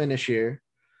needs a finish here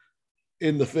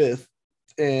in the 5th.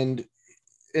 And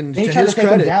to his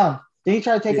credit, down. Did he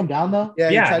try to take him down though? Yeah,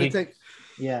 he tried to take.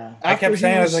 Yeah, I kept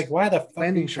saying, I was like, why the fuck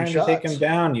are you trying to take him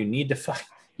down? You need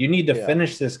to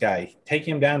finish this guy. Take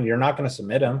him down. You're not going to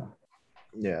submit him.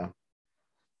 Yeah.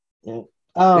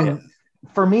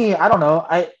 For me, I don't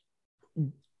know.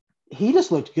 He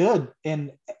just looked good,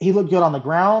 and he looked good on the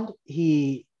ground.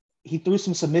 He threw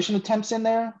some submission attempts in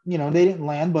there. You know, they didn't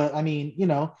land, but I mean, you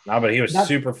know. No, but he was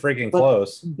super freaking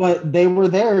close. But they were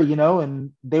there, you know,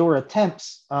 and they were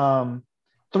attempts.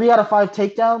 3 out of 5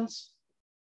 takedowns.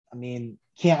 I mean,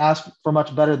 can't ask for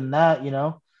much better than that, you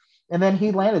know. And then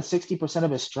he landed 60%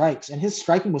 of his strikes, and his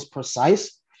striking was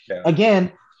precise. Yeah.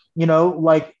 Again, you know,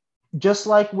 like just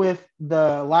like with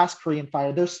the last Korean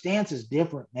fighter, their stance is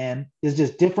different, man. It's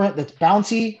just different. It's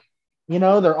bouncy, you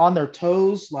know, they're on their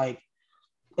toes. Like,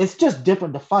 it's just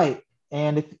different to fight.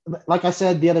 And if, like I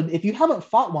said, if you haven't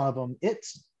fought one of them,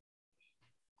 it's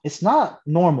not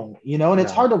normal, you know, and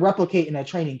it's hard to replicate in a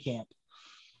training camp,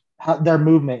 their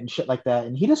movement and shit like that.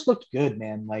 And he just looked good,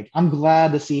 man. Like, I'm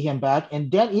glad to see him back. And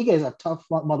Dan Ige is a tough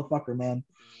motherfucker, man.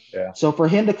 Yeah. So for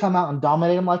him to come out and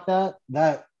dominate him like that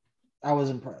I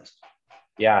was impressed.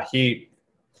 Yeah,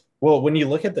 when you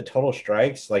look at the total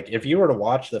strikes, like if you were to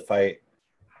watch the fight,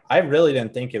 I really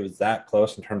didn't think it was that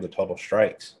close in terms of total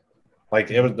strikes. Like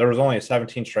there was only a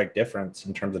 17 strike difference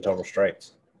in terms of total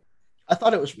strikes. I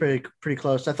thought it was pretty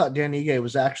close. I thought Dan Ige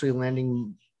was actually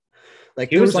landing, like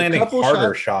he was landing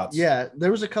harder shots. Yeah,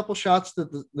 there was a couple shots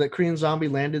that Korean Zombie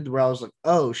landed where I was like,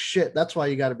 oh shit, that's why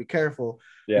you got to be careful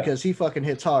because he fucking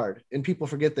hits hard, and people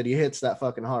forget that he hits that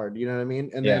fucking hard. You know what I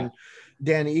mean? And then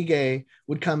Dan Ige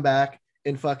would come back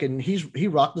and fucking he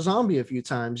rocked the Zombie a few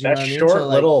times. You know what I mean? Short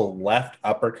little left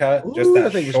uppercut, just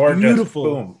that short, beautiful.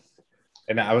 Just boom.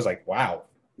 And I was like, wow.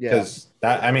 Yeah. Because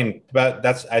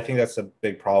I think that's a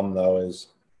big problem though, is,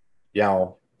 you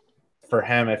know, for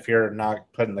him, if you're not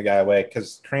putting the guy away,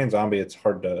 because Korean Zombie, it's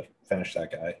hard to finish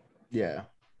that guy. Yeah.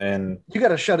 And you got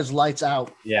to shut his lights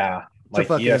out. Yeah. To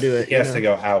fucking do it. He has to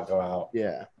go out.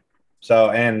 Yeah.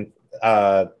 So, and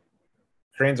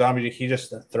Korean Zombie, he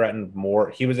just threatened more.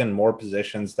 He was in more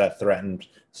positions that threatened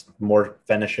more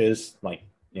finishes. Like,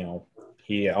 you know,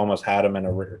 he almost had him in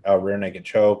a rear naked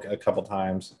choke a couple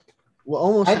times. Well,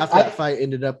 almost half that fight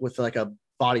ended up with like a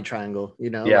body triangle, you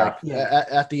know? Yeah.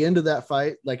 At the end of that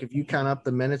fight, like if you count up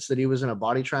the minutes that he was in a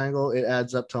body triangle, it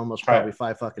adds up to almost probably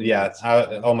 5 fucking minutes.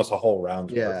 Almost a whole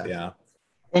round. Yeah.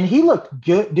 And he looked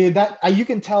good, dude. That you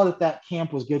can tell that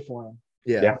camp was good for him.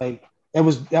 Yeah. Like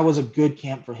that was a good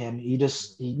camp for him.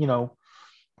 His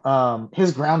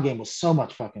ground game was so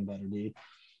much fucking better, dude.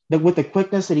 With the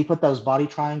quickness that he put those body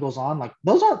triangles on, like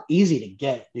those aren't easy to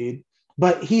get, dude.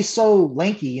 But he's so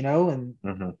lanky, you know, and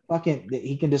fucking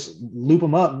he can just loop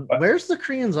him up. Where's the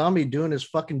Korean Zombie doing his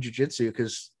fucking jiu-jitsu?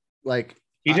 Because like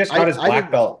he just got his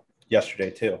black belt yesterday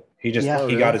too. He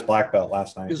got his black belt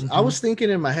last night. I was thinking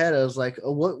in my head, I was like,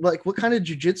 what kind of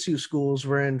jiu-jitsu schools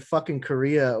were in fucking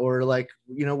Korea, or like,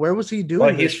 you know, where was he doing?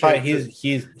 Well, his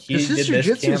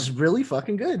jiu-jitsu is really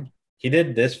fucking good. He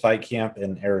did this fight camp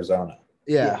in Arizona.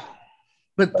 Yeah.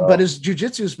 But his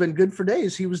jiu-jitsu has been good for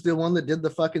days. He was the one that did the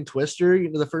fucking twister,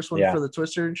 you know, the first one for the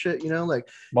twister and shit, you know, like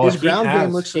his ground game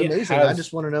looks amazing. I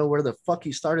just want to know where the fuck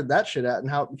he started that shit at and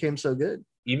how it became so good.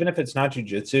 Even if it's not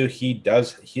jiu-jitsu,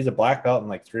 he's a black belt in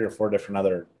like 3 or 4 different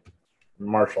other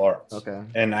martial arts. Okay.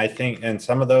 And I think, and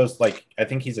some of those, like, I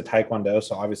think he's a taekwondo,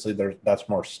 so obviously that's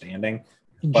more standing.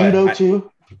 Judo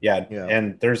too. Yeah.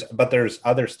 And there's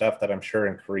other stuff that I'm sure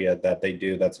in Korea that they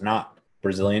do that's not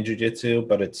Brazilian jiu-jitsu,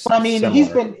 but it's similar. You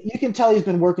can tell he's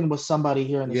been working with somebody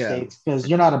here in the States, because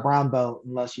you're not a brown belt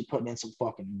unless you're putting in some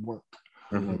fucking work.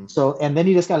 So, and then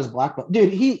he just got his black belt.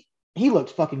 Dude, he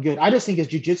looked fucking good. I just think his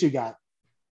jiu-jitsu got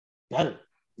better.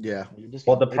 Yeah.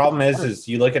 Well, the problem is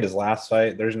you look at his last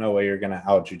fight, there's no way you're going to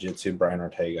out jiu-jitsu Brian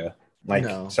Ortega.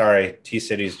 Like, sorry,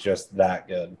 T-City's just that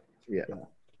good. Yeah.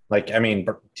 Like, I mean,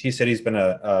 T-City's been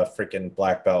a freaking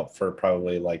black belt for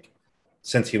probably like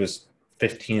since he was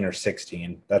 15 or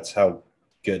 16. That's how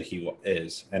good he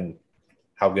is and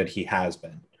how good he has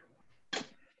been.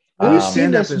 We've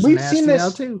seen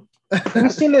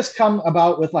this come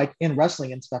about with like in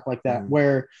wrestling and stuff like that,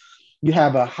 where you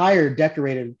have a highly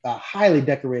decorated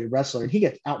wrestler and he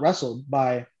gets out wrestled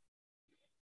by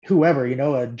whoever, you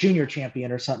know, a junior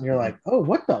champion or something. You're like, oh,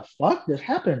 what the fuck just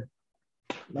happened?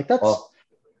 Like so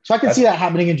I can see that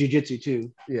happening in jiu-jitsu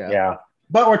too. Yeah.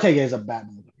 But Ortega is a bad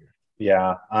motherfucker.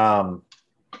 Yeah.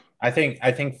 I think I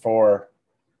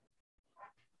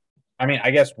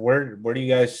guess where do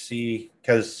you guys see,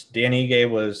 because Dan Ige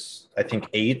was, I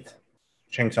think, 8th,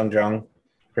 Ching Sung Jung,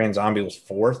 Korean Zombie was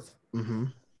 4th.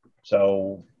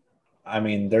 So, I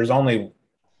mean, there's only,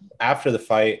 after the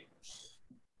fight,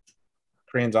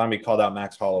 Korean Zombie called out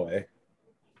Max Holloway.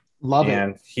 Love it.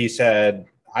 And he said,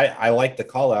 I like the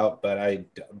call out,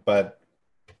 but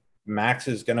Max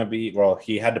is going to be, well,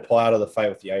 he had to pull out of the fight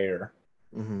with Yair.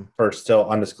 For still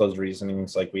undisclosed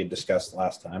reasonings, like we had discussed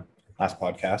last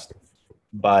podcast.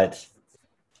 But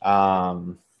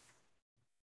I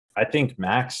think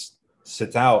Max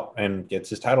sits out and gets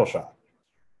his title shot.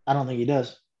 I don't think he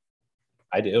does.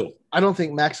 I do. I don't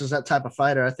think Max is that type of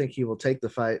fighter. I think he will take the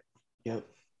fight. Yep.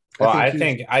 Well, I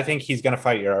think he's going to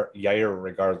fight Yair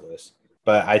regardless.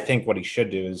 But I think what he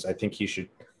should do is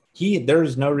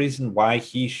there's no reason why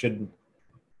he should,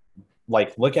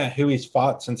 like, look at who he's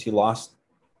fought since he lost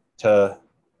to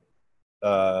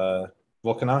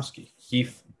Volkanovski.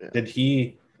 Did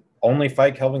he only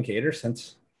fight Kelvin Kattar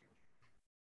since?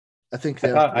 I think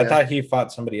I thought he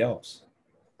fought somebody else.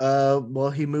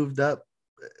 Well, he moved up,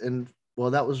 and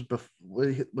that was before.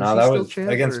 That was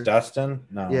against Dustin.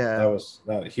 No, yeah,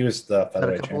 he was the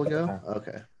featherweight champ ago.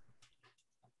 Okay.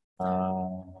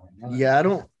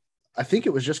 I think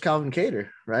it was just Calvin Kattar,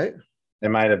 right? It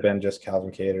might have been just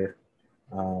Calvin Kattar.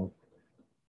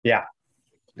 Yeah.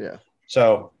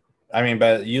 So, I mean,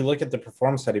 but you look at the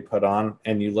performance that he put on,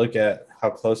 and you look at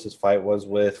how close his fight was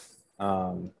with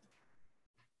Volkanovski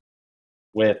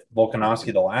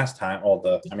the last time.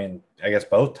 I guess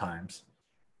both times.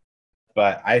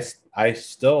 But I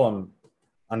still am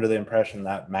under the impression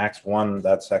that Max won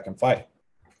that second fight,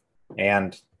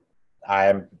 and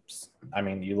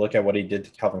you look at what he did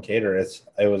to Calvin Kattar.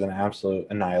 It was an absolute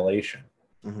annihilation.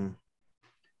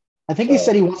 I think he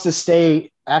said he wants to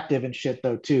stay active and shit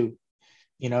though too.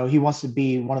 You know, he wants to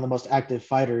be one of the most active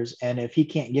fighters, and if he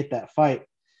can't get that fight,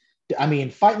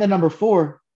 fighting the number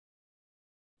 4,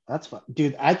 that's fun,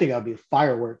 dude. I think that'll be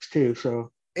fireworks too.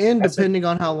 So, and depending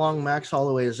on how long Max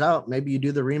Holloway is out, maybe you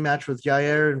do the rematch with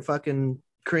Yair and fucking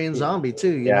Korean Zombie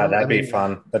too. Yeah, that'd be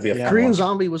fun. That'd be a fun Korean one.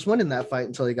 Zombie was winning that fight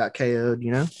until he got KO'd.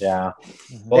 You know. Yeah.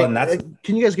 Well, and that's.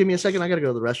 Can you guys give me a second? I gotta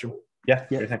go to the restroom. Yeah.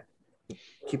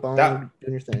 Keep on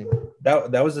doing your thing.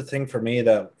 That was the thing for me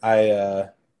that I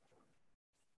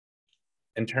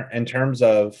in terms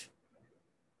of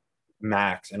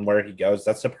Max and where he goes,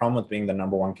 that's the problem with being the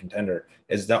number one contender,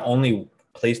 is the only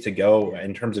place to go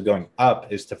in terms of going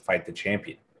up is to fight the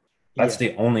champion. That's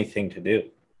the only thing to do,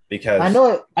 because I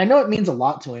know it means a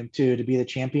lot to him too to be the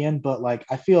champion, but like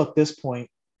I feel at this point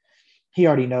he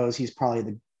already knows he's probably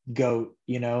the GOAT,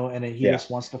 you know, and he just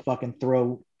wants to fucking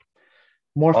throw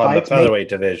more fights. The featherweight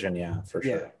division, for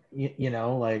sure. You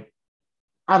know, like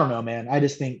I don't know, man. I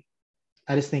just think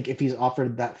if he's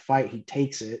offered that fight, he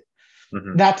takes it.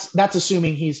 Mm-hmm. That's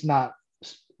assuming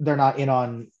they're not in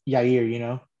on Yair, you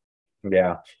know?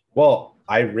 Yeah. Well,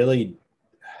 I like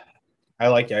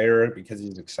Yair because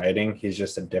he's exciting. He's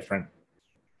just a different.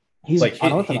 He's like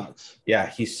unorthodox.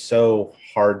 He's so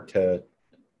hard to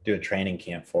do a training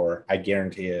camp for. I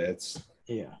guarantee you, it's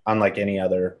unlike any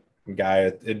other guy.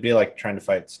 It'd be like trying to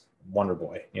fight Wonder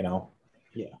Boy, you know?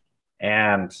 Yeah.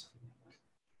 And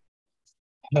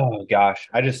oh gosh,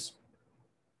 I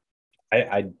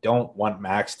don't want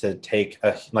Max to take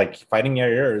fighting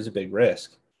Yair is a big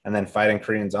risk, and then fighting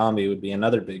Korean Zombie would be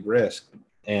another big risk.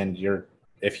 And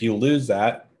if you lose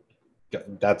that,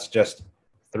 that's just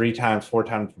 4 times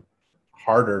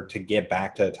harder to get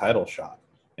back to a title shot.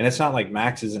 And it's not like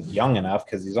Max isn't young enough,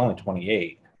 because he's only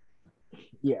 28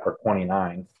 or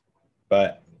 29,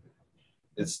 but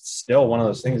it's still one of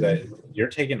those things that you're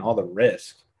taking all the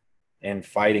risk and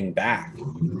fighting back.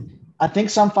 I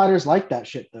think some fighters like that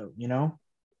shit though, you know?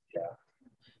 Yeah.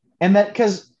 And that,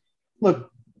 because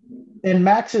look, and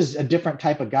Max is a different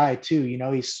type of guy too, you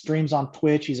know, he streams on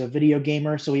Twitch, he's a video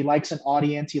gamer, so he likes an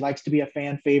audience, he likes to be a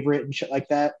fan favorite and shit like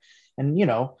that. And, you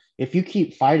know, if you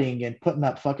keep fighting and putting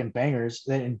up fucking bangers,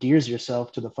 that endears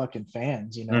yourself to the fucking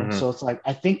fans, you know? Mm-hmm. So it's like,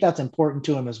 I think that's important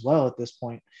to him as well at this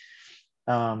point.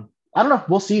 I don't know.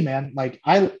 We'll see, man. Like,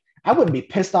 I wouldn't be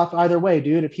pissed off either way,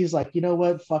 dude. If he's like, you know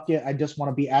what, fuck it, I just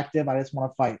want to be active, I just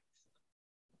want to fight.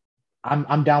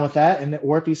 I'm down with that.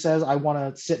 Or if he says I want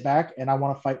to sit back and I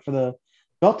want to fight for the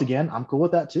belt again, I'm cool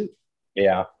with that too.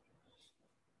 Yeah.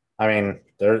 I mean,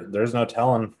 there's no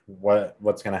telling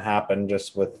what's going to happen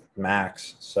just with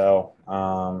Max. So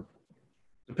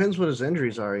depends what his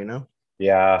injuries are, you know.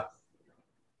 Yeah.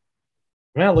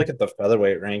 I'm gonna look at the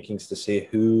featherweight rankings to see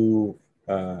who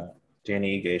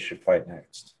Danny Ige should fight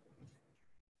next.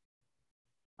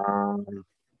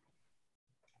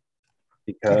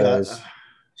 Because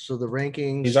so the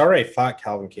rankings, he's already fought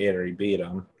Calvin Kattar. He beat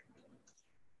him.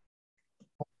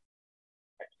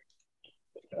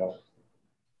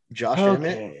 Josh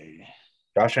Emmett.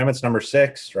 Josh Emmett's number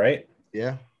 6, right?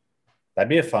 Yeah. That'd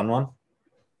be a fun one.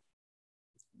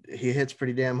 He hits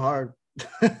pretty damn hard.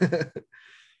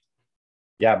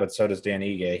 Yeah, but so does Dan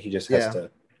Ige. He just has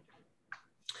to.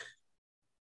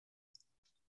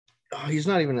 Oh, he's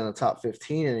not even in the top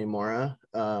 15 anymore,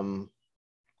 huh?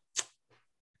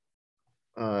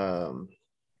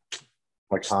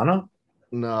 Moicano?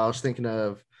 No, I was thinking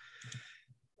of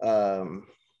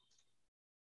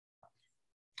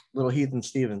Little Heathen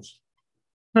Stevens.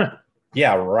 Huh.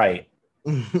 Yeah, right.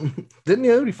 Didn't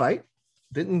he already fight?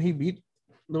 Didn't he beat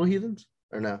Little Heathens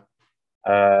or no?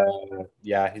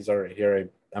 Yeah, he's already here.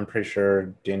 I'm pretty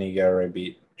sure Danny Ige already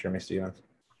beat Jeremy Stevens.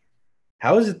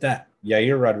 How is it that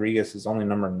Yair Rodriguez is only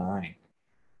number 9?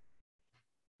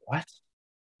 What?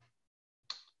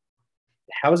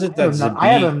 How is it that Zabit? I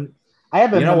have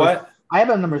him. You know what? I have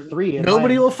him number 3.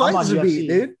 Nobody will fight Zabit,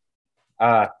 dude.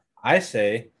 I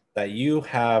say that you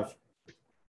have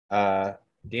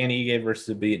Danny Ige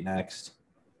versus Zabit next.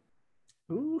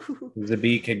 Ooh.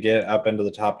 Zabit could get up into the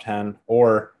top 10,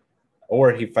 or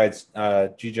he fights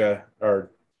Giga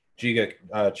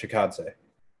Chikadze.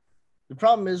 The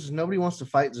problem is nobody wants to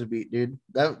fight Zabit, dude.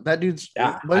 That dude's.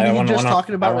 Yeah, wasn't he just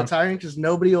talking about retiring because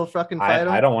nobody will fucking fight him?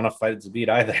 I don't want to fight Zabit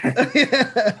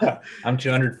either. I'm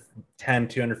 210,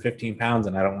 215 pounds,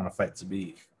 and I don't want to fight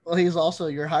Zabit. Well, he's also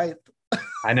your height.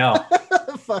 I know.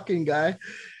 Fucking guy.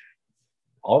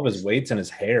 All of his weight's in his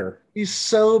hair. He's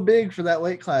so big for that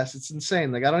weight class. It's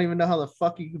insane. Like, I don't even know how the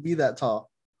fuck he could be that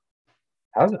tall.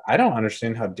 I don't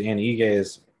understand how Dan Ige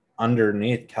is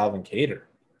underneath Calvin Kattar.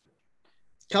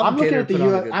 I'm looking at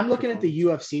the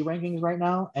UFC rankings right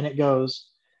now, and it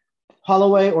goes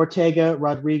Holloway, Ortega,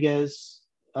 Rodriguez,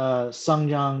 Sung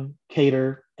Jung,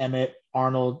 Kattar, Emmett,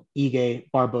 Arnold, Ige,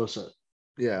 Barbosa.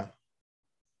 Yeah.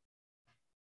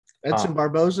 Edson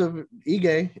Barbosa,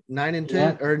 Ige, 9 and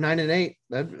 10 or 9 and 8.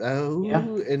 And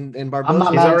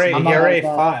Barbosa. He already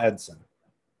fought Edson.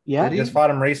 Yeah. He just fought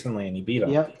him recently and he beat him.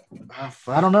 Yep. Oh,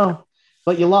 fuck. I don't know,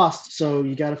 but you lost, so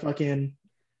you got to fucking.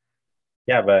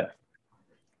 Yeah, but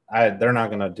they're not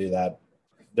gonna do that.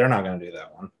 They're not gonna do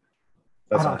that one.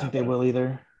 I don't think they will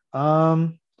either.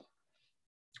 Arnold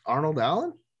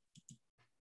Allen?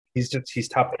 He's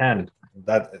top 10.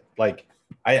 That like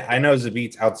I know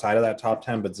Zabit's outside of that top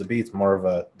 10, but Zabit's more of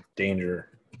a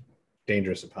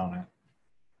dangerous opponent.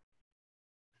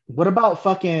 What about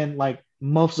fucking like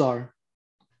Mofzar,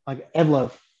 like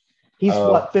Evlov? He's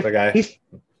what? 50, the guy he's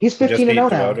 15-0 now.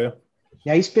 Tibau.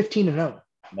 Yeah, he's 15-0.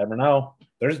 Never know.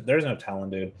 There's no telling,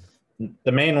 dude.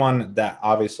 The main one that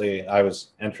obviously I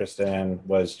was interested in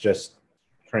was just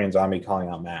Korean Zombie calling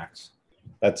out Max.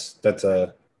 That's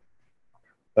an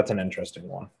interesting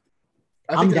one.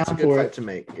 I think that's a good fight to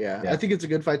make. Yeah, I think it's a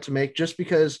good fight to make just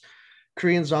because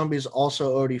Korean Zombie's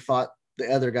also already fought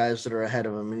the other guys that are ahead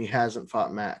of him, and he hasn't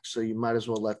fought Max. So you might as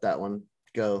well let that one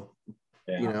go,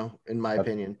 in my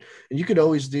opinion. And you could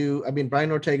always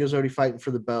Brian Ortega's already fighting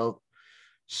for the belt.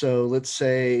 So let's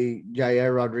say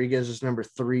Yair Rodriguez is number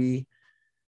 3.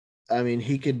 I mean,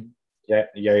 he could. Yeah,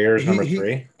 Yair's number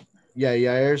 3. Yeah,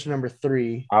 Yair's number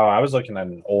 3. Oh, I was looking at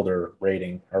an older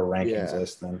rating or rankings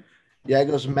list then. Yeah, it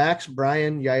goes Max,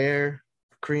 Brian, Yair,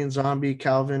 Korean Zombie,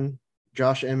 Calvin,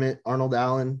 Josh Emmett, Arnold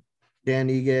Allen, Dan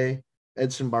Ige,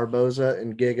 Edson Barboza,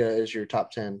 and Giga is your top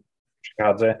 10.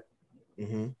 Shikadze.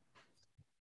 Mm-hmm.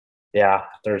 Yeah,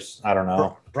 I don't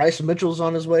know. Bryce Mitchell's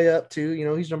on his way up too.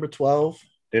 He's number 12.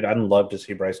 Dude, I'd love to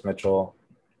see Bryce Mitchell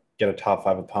get a top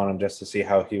 5 opponent just to see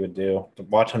how he would do. To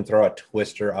watch him throw a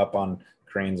twister up on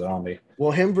Korean Zombie.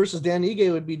 Well, him versus Dan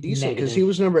Ige would be decent because he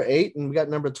was number 8 and we got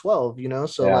number 12.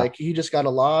 So he just got a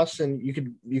loss, and you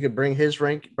could bring his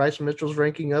Bryce Mitchell's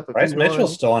ranking up. Bryce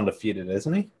Mitchell's still undefeated,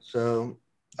 isn't he? So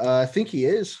I think he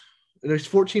is. There's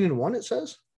 14-1. It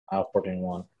says.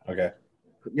 14-1. Okay.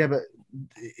 Yeah, but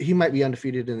he might be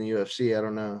undefeated in the UFC. I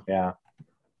don't know. Yeah.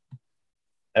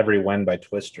 Every win by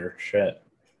twister. Shit.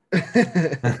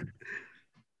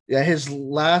 Yeah, his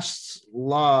last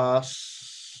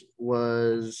loss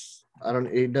was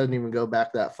it doesn't even go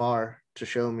back that far to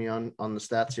show me on the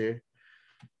stats here.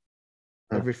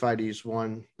 Every fight he's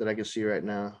won that I can see right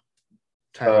now.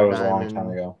 Tyler Diamond. A long time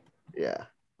ago. Yeah.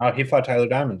 Oh, he fought Tyler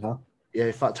Diamond, huh? Yeah,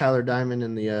 he fought Tyler Diamond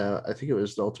in the I think it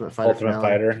was the Ultimate Fighter. Ultimate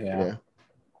Fighter, yeah.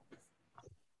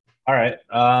 All right.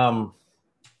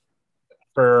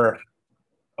 For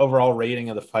overall rating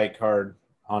of the fight card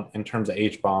in terms of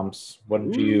H bombs,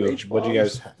 what do you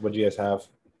guys have?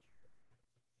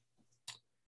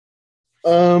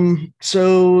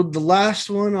 So the last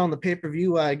one on the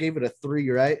pay-per-view, I gave it a 3,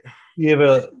 right? You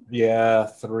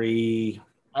have 3.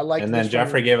 I like, and then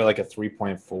Jeffrey gave it like a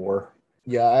 3.4.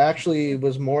 Yeah, I actually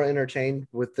was more entertained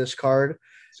with this card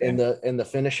and the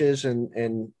finishes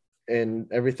and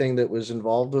everything that was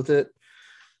involved with it.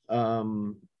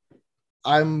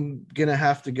 I'm gonna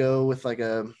have to go with like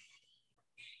a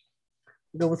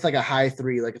high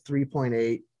 3, like a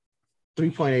 3.8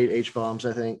 H bombs.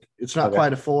 I think it's not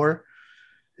quite a 4.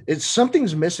 It's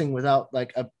something's missing without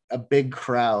like a big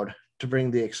crowd to bring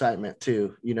the excitement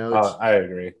too. I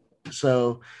agree.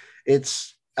 So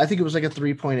I think it was like a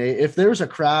 3.8. If there was a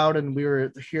crowd and we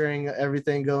were hearing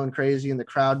everything going crazy and the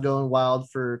crowd going wild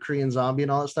for Korean Zombie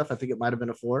and all that stuff, I think it might have been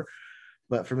a 4.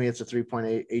 But for me, it's a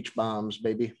 3.8 H bombs,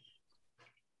 baby.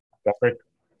 Jeffrey?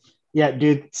 Yeah,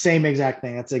 dude, same exact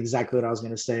thing. That's exactly what I was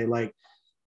going to say. Like,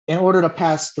 in order to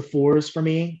pass the 4s for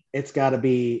me, it's got to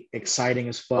be exciting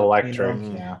as fuck. Electric,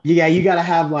 Yeah, you got to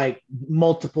have like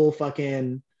multiple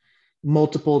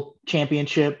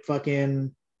championship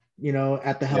fucking,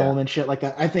 at the helm and shit like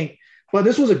that. I think, but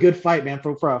this was a good fight, man.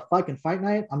 For a fucking fight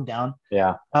night, I'm down.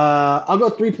 Yeah. I'll go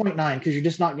 3.9 because you're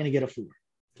just not going to get a 4.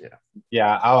 Yeah.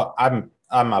 Yeah,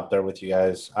 I'm up there with you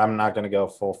guys. I'm not going to go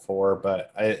full 4,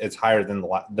 but it's higher than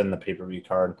the pay-per-view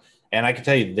card. And I can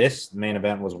tell you this main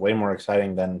event was way more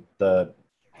exciting than the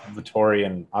Vettori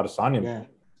and Adesanya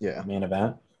main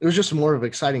event. It was just more of an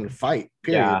exciting fight,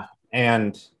 period. Yeah,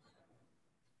 and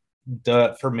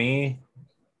for me,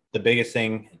 the biggest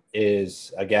thing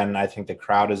is, again, I think the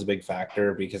crowd is a big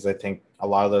factor because I think a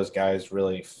lot of those guys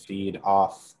really feed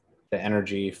off the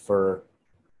energy from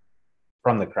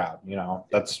the crowd.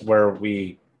 That's where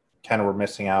we kind of were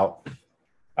missing out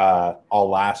all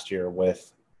last year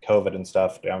with COVID and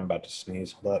stuff. I'm about to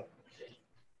sneeze. Hold up.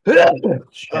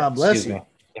 God bless you.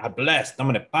 God bless.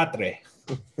 Domine Patre.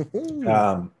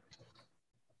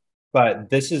 But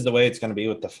this is the way it's going to be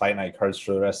with the fight night cards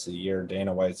for the rest of the year.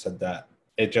 Dana White said that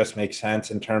it just makes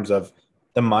sense in terms of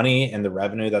the money and the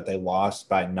revenue that they lost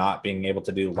by not being able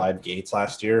to do live gates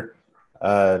last year.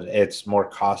 It's more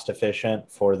cost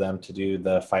efficient for them to do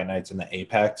the fight nights in the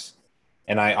Apex.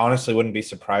 And I honestly wouldn't be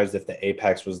surprised if the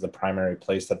Apex was the primary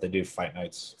place that they do fight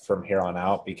nights from here on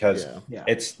out, because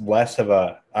it's less of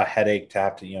a headache to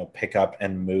have to, pick up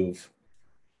and move.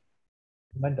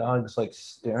 My dog's like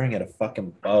staring at a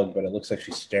fucking bug, but it looks like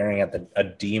she's staring at a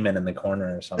demon in the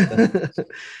corner or something.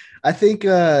 I think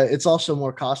it's also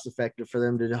more cost effective for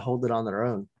them to hold it on their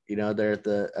own. They're at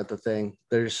the thing.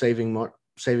 They're saving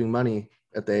money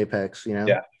at the Apex.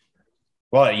 Yeah.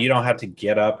 Well, you don't have to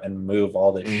get up and move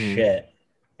all this shit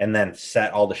and then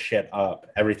set all the shit up.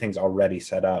 Everything's already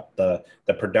set up. The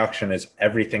production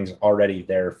everything's already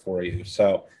there for you.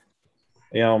 So,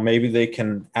 maybe they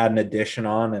can add an addition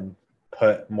on and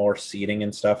put more seating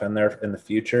and stuff in there in the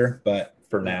future. But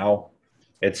for now,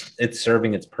 it's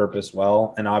serving its purpose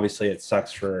well. And obviously it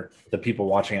sucks for the people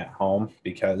watching at home,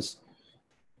 because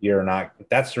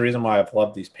that's the reason why I've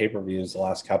loved these pay-per-views the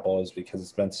last couple, is because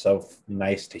it's been so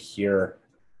nice to hear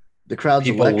the crowd's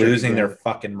people losing their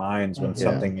fucking minds when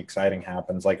something exciting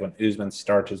happens. Like when Usman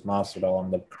starts his Masvidal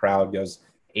and the crowd goes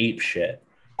ape shit.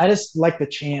 I just like the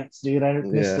chants, dude. I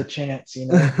miss the chants,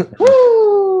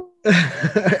 Woo!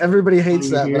 Everybody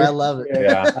hates that, but I love it.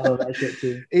 Yeah, I love that shit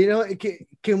too.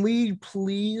 Can we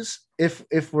please,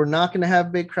 if we're not going to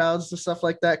have big crowds and stuff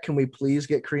like that, can we please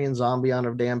get Korean Zombie on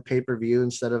a damn pay-per-view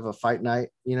instead of a fight night?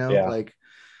 Like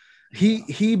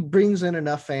he brings in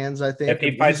enough fans. I think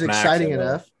he's exciting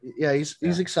enough. Yeah,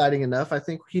 he's exciting enough. I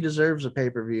think he deserves a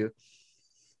pay-per-view.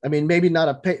 I mean, maybe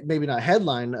not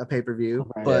headline a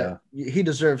pay-per-view, but he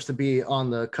deserves to be on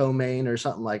the co-main or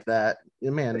something like that.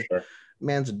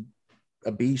 Man's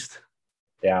a beast.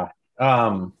 Yeah.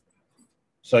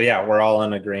 So yeah, we're all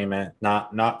in agreement.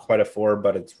 Not quite a 4,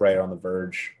 but it's right on the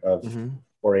verge of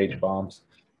 4 H-bombs.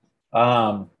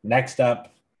 Next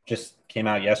up, just came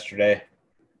out yesterday.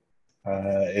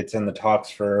 It's in the talks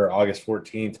for August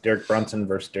 14th. Derek Brunson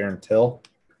versus Darren Till.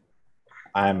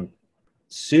 I'm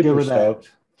super stoked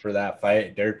for that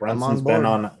fight. Derek Brunson's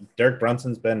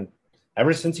been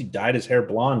ever since he dyed his hair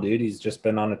blonde, dude. He's just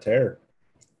been on a tear.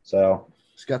 So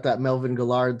he's got that Melvin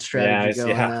Gillard strategy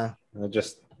going now.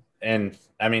 And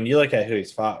I mean, you look at who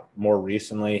he's fought more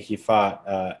recently. He fought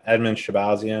Edmund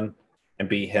Shabazian and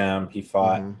beat him. He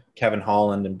fought Kevin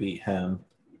Holland and beat him.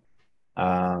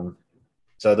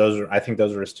 So I think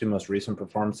those are his 2 most recent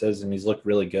performances, and he's looked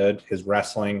really good. His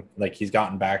wrestling, like he's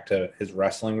gotten back to his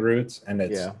wrestling roots, and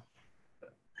it's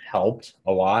helped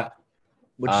a lot.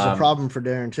 Which is a problem for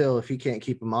Darren Till if he can't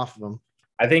keep him off of him.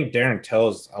 I think Darren Till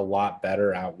is a lot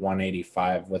better at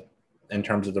 185 in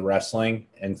terms of the wrestling,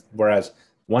 and whereas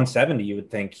 170 you would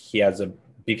think he has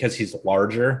because he's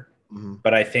larger,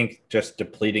 but I think just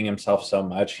depleting himself so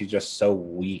much, he's just so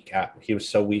weak he was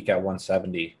so weak at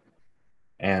 170,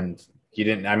 and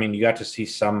you got to see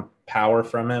some power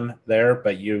from him there,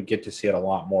 but you get to see it a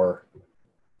lot more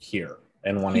here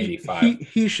in 185.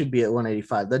 He should be at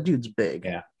 185. That dude's big.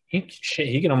 Yeah,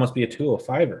 he can almost be a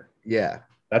 205er. Yeah,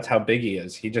 that's how big he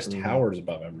is. He just towers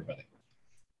above everybody.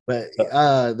 But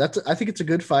I think it's a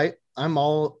good fight. I'm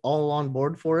all on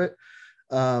board for it.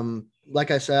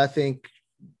 Like I said, I think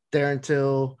Darren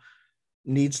Till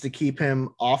needs to keep him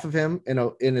off of him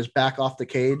in his back off the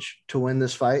cage to win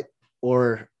this fight,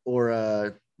 or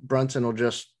Brunson will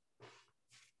just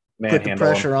put the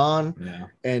pressure on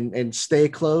and stay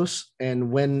close.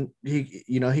 And when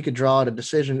he could draw out a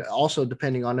decision, also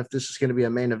depending on if this is going to be a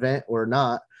main event or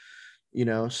not.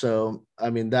 So I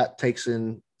mean that takes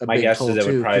in. My guess is it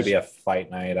would probably be a fight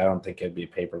night. I don't think it'd be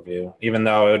pay-per-view, even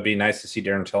though it would be nice to see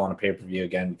Darren Till on a pay-per-view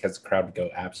again, because the crowd would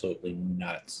go absolutely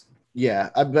nuts. Yeah.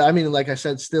 I mean, like I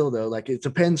said, still though, like it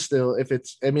depends still if it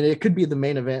could be the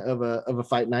main event of a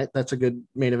fight night. That's a good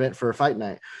main event for a fight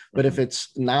night. But if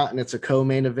it's not, and it's a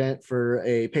co-main event for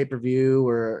a pay-per-view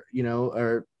or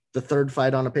the third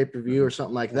fight on a pay-per-view or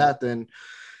something like that, then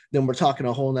we're talking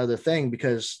a whole nother thing,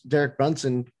 because Derek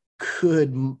Brunson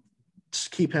could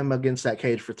keep him against that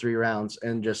cage for 3 rounds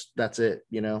and just that's it,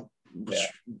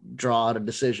 draw out a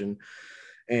decision.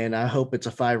 And I hope it's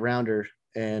a 5-rounder,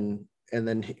 and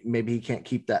then maybe he can't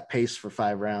keep that pace for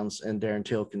 5 rounds, and Darren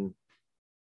Till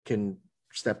can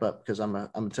step up, because I'm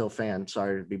a Till fan.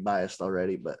 Sorry to be biased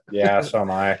already, but yeah, so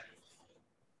am I.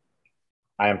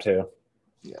 I am too.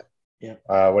 Yeah.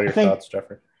 What are your thoughts,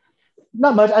 Jeffrey?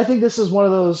 Not much. I think this is one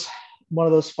of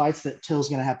those fights that Till's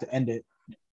gonna have to end it.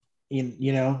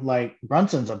 Like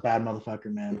Brunson's a bad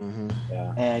motherfucker, man.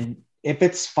 Yeah. And if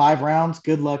it's 5 rounds,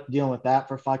 good luck dealing with that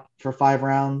for 5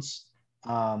 rounds.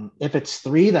 If it's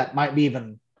 3, that might be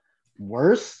even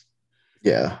worse.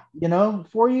 Yeah.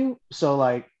 For you. So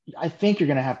like, I think you're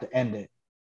gonna have to end it.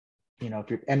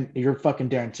 If you're fucking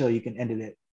Darren Till, you can end it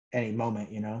at any moment.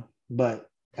 But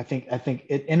I think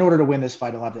in order to win this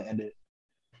fight, I'll have to end it.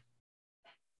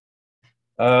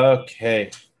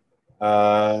 Okay.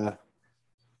 Let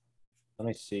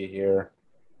me see here.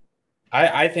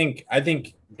 I think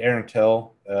Darren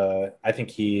Till. I think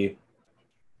he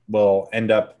will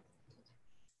end up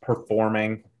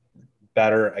performing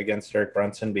better against Derek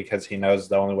Brunson because he knows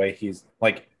the only way he's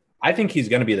like. I think he's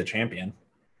going to be the champion.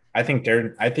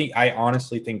 I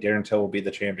honestly think Darren Till will be the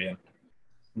champion,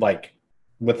 like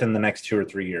within the next 2 or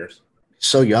 3 years.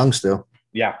 So young still.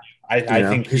 Yeah, I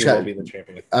think He's he got. will be the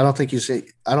champion. I don't think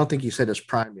he said his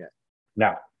prime yet.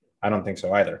 No, I don't think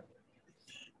so either.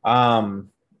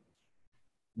 Um,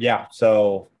 yeah,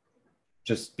 so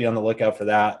just be on the lookout for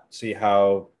that. See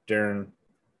how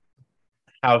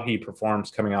he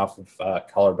performs coming off of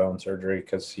collarbone surgery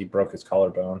because he broke his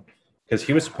collarbone because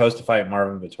he was supposed to fight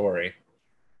Marvin Vettori.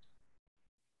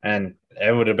 And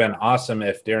it would have been awesome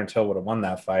if Darren Till would have won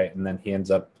that fight, and then he ends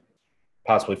up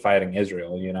possibly fighting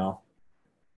Israel, you know?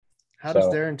 How does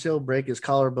Darren Till break his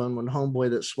collarbone when homeboy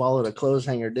that swallowed a clothes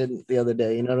hanger didn't the other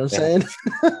day? You know what I'm saying?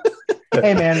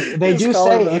 Hey man, they do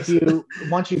say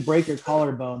once you break your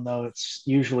collarbone though, it's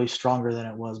usually stronger than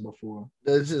it was before.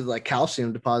 This is like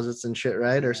calcium deposits and shit,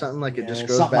 right? Or something like it just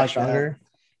grows back like stronger. That.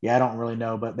 Yeah, I don't really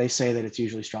know, but they say that it's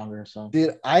usually stronger. So,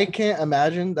 dude, I can't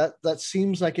imagine that. That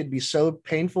seems like it'd be so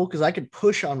painful because I could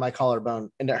push on my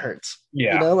collarbone and it hurts.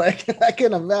 Yeah, you know, like I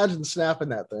can't imagine snapping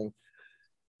that thing.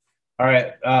 All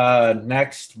right.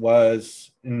 Next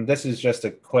was, and this is just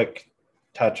a quick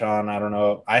touch on. I don't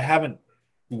know. I haven't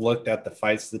looked at the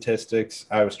fight statistics.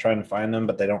 I was trying to find them,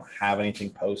 but they don't have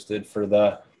anything posted for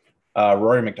the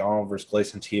Rory MacDonald versus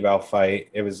Gleison Tibau fight.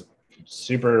 It was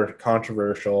super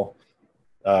controversial.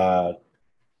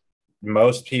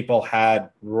 Most people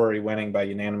had Rory winning by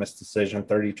unanimous decision,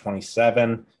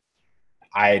 30-27.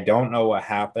 I don't know what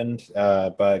happened,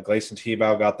 but Gleison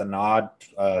Tibau got the nod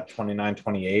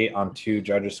 29-28 on two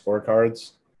judges'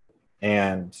 scorecards.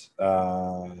 And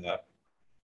that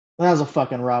was a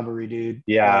fucking robbery, dude.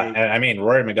 Yeah, like, and I mean,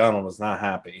 Rory MacDonald was not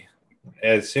happy.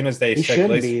 As soon as they said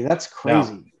shouldn't be. That's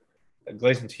crazy. No,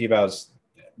 Gleison Tibau's,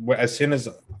 as soon as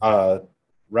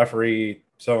referee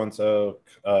so-and-so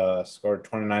scored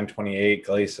 29-28,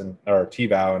 Gleison or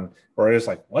Tibau, and Rory was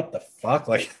like, what the fuck?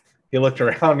 Like, he looked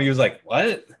around and he was like,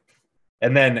 what?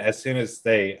 And then as soon as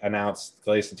they announced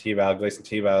Gleison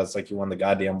Tibau is like, you won the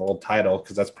goddamn world title,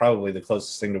 because that's probably the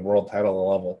closest thing to world title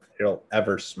level he'll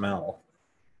ever smell.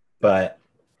 But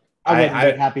I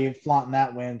wouldn't be happy flaunting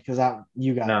that win because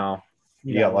you got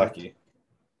lucky.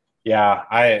 Yeah,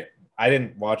 I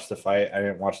didn't watch the fight. I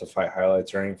didn't watch the fight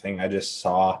highlights or anything. I just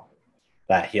saw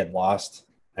that he had lost,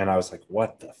 and I was like,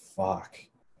 what the fuck?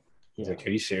 He's like,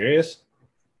 are you serious?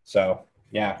 So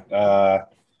yeah,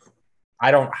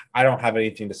 I don't have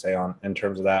anything to say in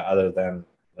terms of that other than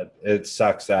it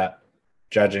sucks that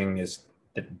judging is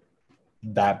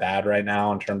that bad right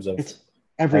now in terms of it's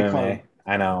every MMA. card.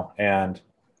 I know, and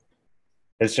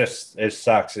it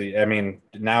sucks. I mean,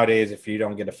 nowadays if you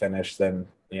don't get a finish, then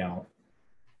but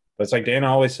it's like Dana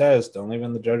always says, don't leave it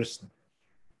in the judges.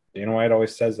 Dana White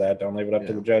always says that, don't leave it up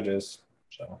to the judges.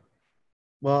 So,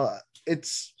 well,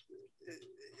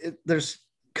 there's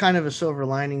kind of a silver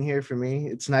lining here for me.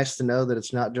 It's nice to know that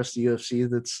it's not just the UFC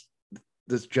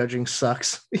that's judging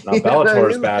sucks. No,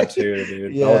 Bellator's bad too,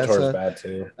 dude. Yeah, Bellator's bad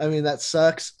too. I mean, that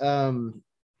sucks.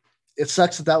 It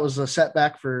sucks that was a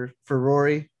setback for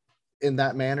Rory in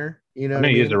that manner. You know, I'm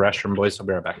gonna use the restroom, boys. I'll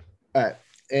be right back. All right,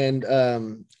 and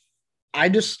I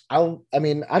don't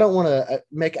want to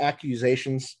make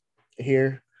accusations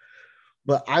here,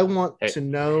 but I want to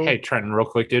know. Hey, Trenton, real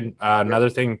quick, dude. Another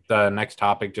thing, the next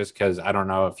topic, just because I don't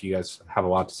know if you guys have a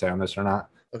lot to say on this or not.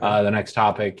 Okay. The next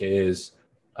topic is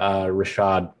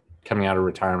Rashad coming out of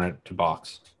retirement to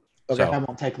box. Okay, so, that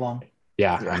won't take long.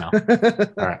 Yeah. I know.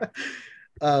 All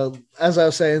right. As I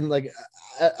was saying, like,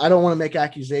 I don't want to make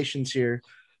accusations here,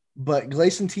 but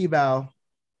Gleison Tibau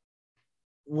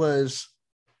was,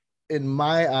 in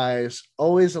my eyes,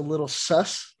 always a little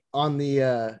sus on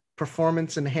the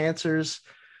performance enhancers.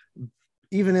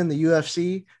 Even in the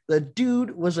UFC, the dude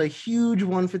was a huge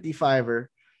 155er,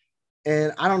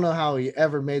 and I don't know how he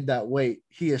ever made that weight.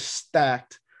 He is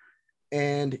stacked,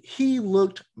 and he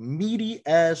looked meaty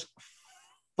as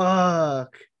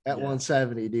fuck at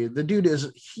 170, dude. The dude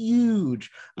is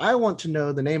huge. I want to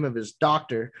know the name of his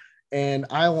doctor, and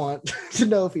I want to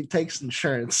know if he takes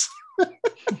insurance.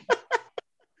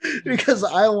 Because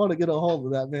I want to get a hold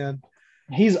of that man.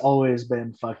 He's always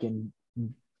been fucking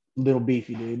little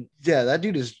beefy, dude. Yeah, that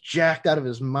dude is jacked out of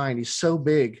his mind. He's so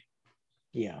big.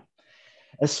 Yeah.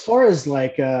 As far as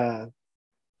like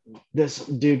this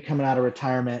dude coming out of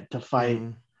retirement to fight,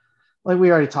 like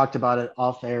we already talked about it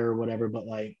off air or whatever, but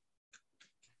like,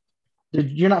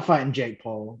 dude, you're not fighting Jake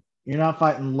Paul. You're not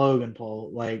fighting Logan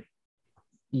Paul. Like,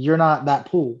 you're not that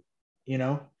pool, you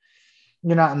know?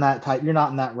 You're not in that type. You're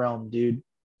not in that realm, dude.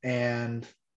 And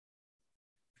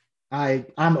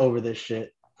I'm over this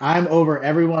shit. I'm over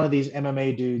every one of these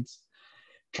MMA dudes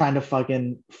trying to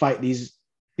fucking fight these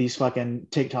fucking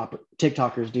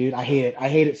TikTokers, dude. I hate it. I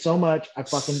hate it so much. I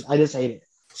just hate it.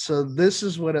 So this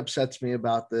is what upsets me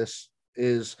about this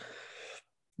is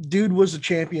dude was a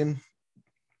champion,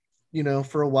 you know,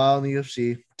 for a while in the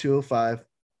UFC, 205.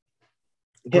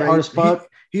 Hit hard as fuck.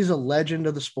 He's a legend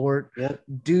of the sport. Yep.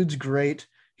 Dude's great.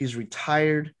 He's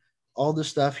retired, all this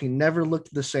stuff. He never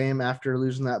looked the same after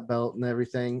losing that belt and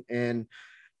everything. And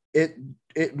it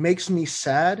makes me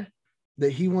sad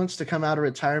that he wants to come out of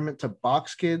retirement to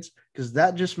box kids, because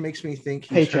that just makes me think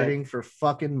he's hurting for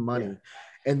fucking money. Yeah.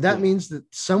 And that means that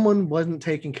someone wasn't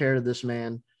taking care of this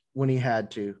man when he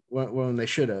had to, when they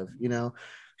should have, you know,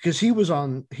 because he was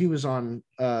on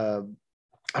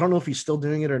I don't know if he's still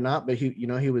doing it or not, but he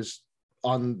was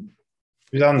on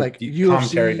like UFC,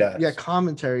 commentary desks. Yeah,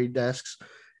 commentary desks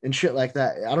and shit like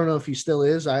that. I don't know if he still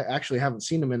is. I actually haven't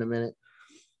seen him in a minute,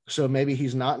 so maybe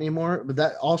he's not anymore. But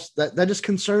that just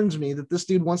concerns me that this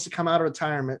dude wants to come out of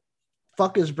retirement,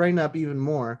 fuck his brain up even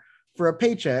more for a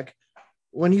paycheck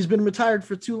when he's been retired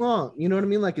for too long. You know what I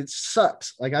mean? Like, it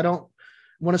sucks. Like, I don't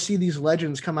want to see these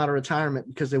legends come out of retirement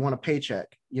because they want a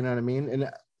paycheck. You know what I mean?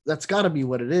 And that's got to be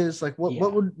what it is. Like,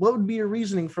 what would be your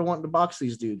reasoning for wanting to box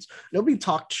these dudes? Nobody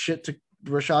talked shit to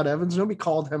Rashad Evans. Nobody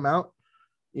called him out.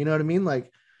 You know what I mean?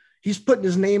 Like, he's putting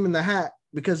his name in the hat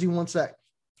because he wants that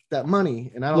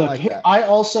money, and I don't like that. I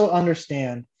also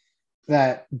understand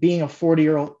that being a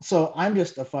 40-year-old. So I'm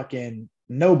just a fucking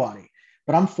nobody,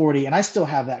 but I'm 40 and I still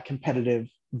have that competitive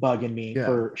bug in me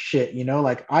for shit. You know,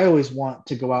 like, I always want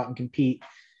to go out and compete,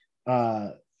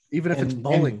 even if it's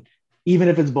bowling. Even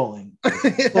if it's bowling.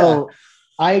 Yeah. So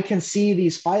I can see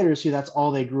these fighters who that's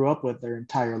all they grew up with their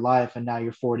entire life. And now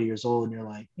you're 40 years old and you're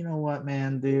like, you know what,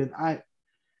 man, dude,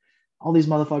 all these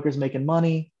motherfuckers making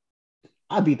money.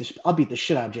 I'll beat the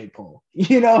shit out of Jake Paul,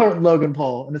 you know, or Logan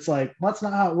Paul. And it's like, well, that's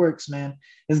not how it works, man.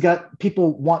 It's got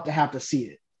people want to have to see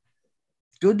it.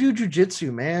 Go do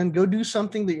jujitsu, man. Go do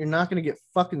something that you're not going to get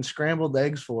fucking scrambled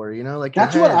eggs for, you know? Like,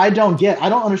 that's what I don't get. I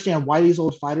don't understand why these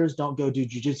old fighters don't go do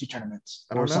jujitsu tournaments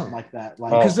or something like that.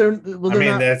 Like, because they're not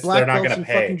going to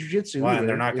pay. Jiu-jitsu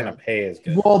they're not going to pay as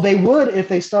good. Well, they would if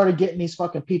they started getting these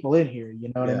fucking people in here.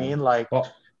 You know what I mean? Like,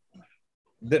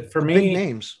 for me, big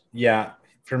names. Yeah,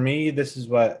 for me, this is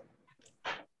what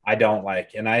I don't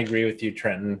like, and I agree with you,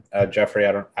 Trenton. Jeffrey,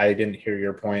 I didn't hear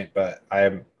your point, but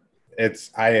I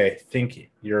think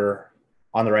you're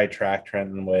on the right track,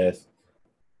 Trenton, with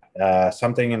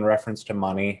something in reference to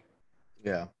money.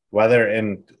 Yeah.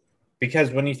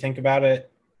 Because when you think about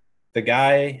it, the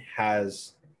guy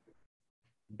lost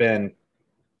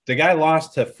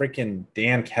to freaking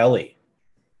Dan Kelly.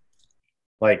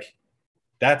 Like,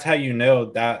 that's how you know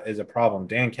that is a problem.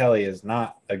 Dan Kelly is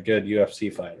not a good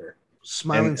UFC fighter.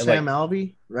 Smiling Sam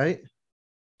Alvey, right?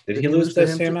 Did he lose to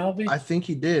Sam Alvey? I think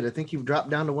he did. I think he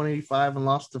dropped down to 185 and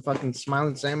lost to fucking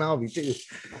Smiling Sam Alvey too.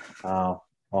 Oh,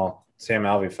 well, Sam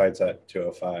Alvey fights at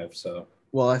 205. So,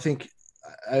 well, I think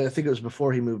it was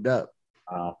before he moved up.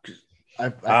 Oh, I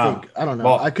think I don't know.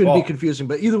 Well, I could be confusing,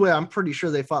 but either way, I'm pretty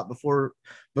sure they fought before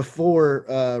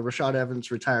Rashad Evans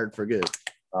retired for good.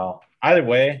 Well, either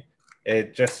way,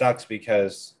 it just sucks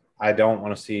because I don't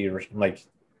want to see, like,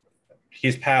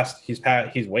 he's way past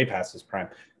his prime.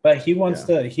 But he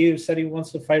said he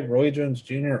wants to fight Roy Jones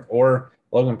Jr. or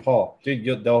Logan Paul.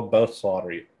 Dude, they'll both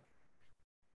slaughter you.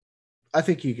 I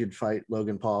think you could fight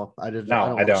Logan Paul. I don't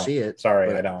want to see it.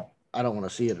 Sorry, I don't. I don't want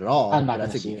to see it at all. I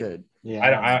think you could.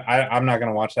 Yeah, I'm not going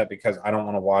to watch that because I don't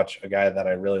want to watch a guy that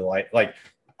I really like. Like,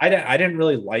 I didn't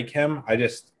really like him. I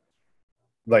just,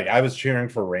 like, I was cheering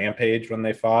for Rampage when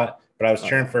they fought, but I was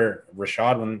cheering for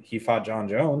Rashad when he fought John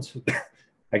Jones.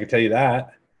 I can tell you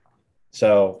that.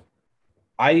 So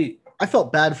I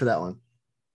felt bad for that one.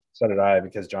 So did I,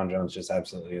 because John Jones just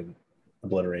absolutely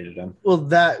obliterated him. Well,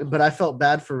 but I felt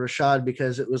bad for Rashad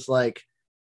because it was like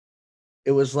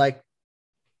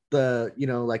the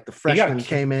freshman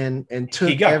came in and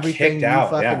took everything you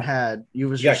fucking had. You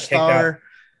was your star.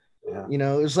 Yeah. You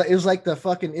know, it was like the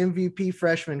fucking MVP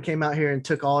freshman came out here and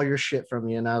took all your shit from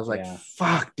you. And I was like,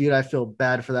 fuck, dude, I feel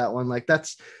bad for that one. Like,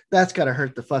 that's got to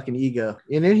hurt the fucking ego.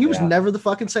 And then he was never the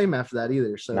fucking same after that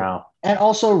either. So, no. And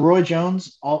also Roy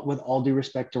Jones, with all due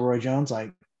respect to Roy Jones,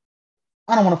 like,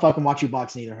 I don't want to fucking watch you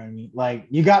box neither, homie. Like,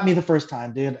 you got me the first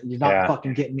time, dude. You're not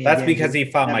fucking getting me. That's because he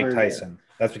fought Mike Tyson.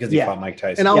 That's because he fought Mike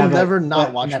Tyson. And I'll never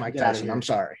not watch Mike Tyson. I'm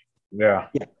sorry. Yeah.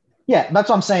 Yeah. That's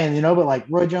what I'm saying, you know, but like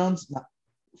Roy Jones,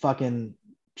 fucking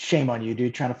Shame on you,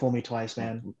 dude. Trying to fool me twice,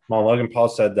 man. Well, Logan Paul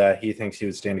said that he thinks he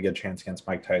would stand a good chance against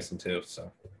Mike Tyson too.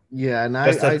 So Yeah,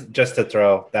 and just to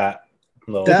throw that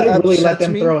little. Did That they really let upsets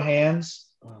them me. throw hands?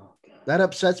 Oh, God. that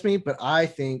upsets me, but I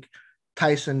think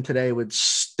Tyson today would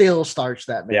still starch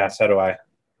that man. Yeah, so do I.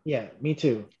 Yeah, me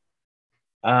too.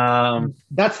 Um,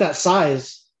 That's that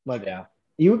size. Like, yeah.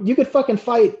 you could fucking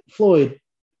fight Floyd.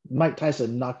 Mike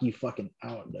Tyson knock you fucking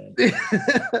out, man.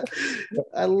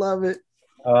 I love it.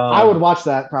 I would watch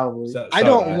that probably. I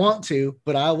don't want to,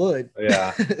 but I would.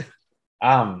 Yeah.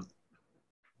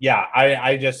 Yeah,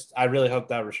 I really hope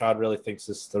that Rashad really thinks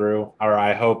this through, or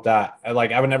I hope that,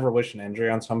 like, I would never wish an injury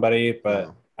on somebody, but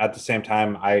No. at the same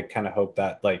time, I kind of hope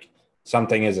that, like,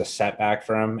 something is a setback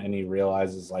for him and he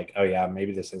realizes, like, oh yeah,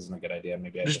 maybe this isn't a good idea.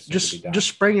 Maybe I just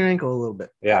sprain your ankle a little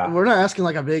bit. Yeah. We're not asking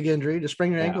like a big injury. Just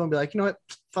sprain your ankle and be like, you know what?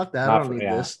 Fuck that. I don't need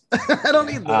this. I don't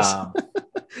need this.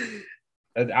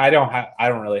 I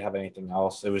don't really have anything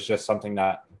else. It was just something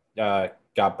that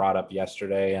got brought up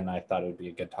yesterday, and I thought it would be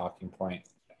a good talking point.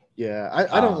 Yeah,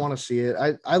 I don't want to see it.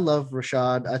 I love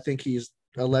Rashad. I think he's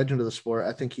a legend of the sport.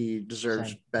 I think he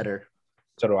deserves better.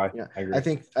 So do I. Yeah, I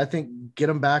agree. I think get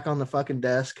him back on the fucking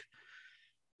desk.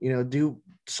 You know, do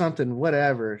something,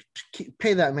 whatever.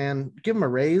 Pay that man. Give him a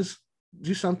raise.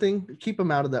 Do something. Keep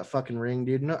him out of that fucking ring,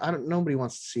 dude. No, nobody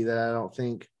wants to see that. I don't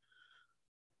think.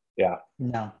 Yeah.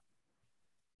 No.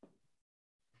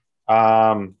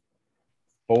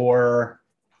 For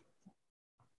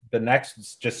the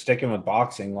next, just sticking with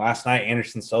boxing, last night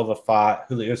Anderson Silva fought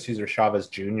Julio Cesar Chavez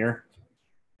Jr.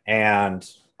 And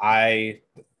I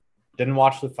didn't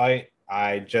watch the fight.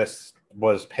 I just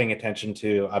was paying attention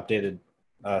to updated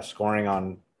scoring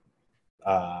on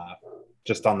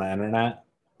just on the internet.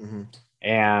 Mm-hmm.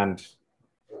 And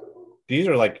these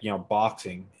are like,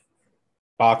 boxing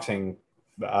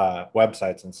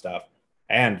websites and stuff.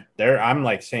 And I'm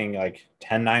like seeing like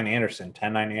 10-9 Anderson,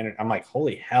 10-9 Anderson. I'm like,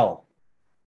 holy hell.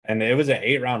 And it was an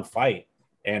 8-round fight.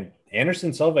 And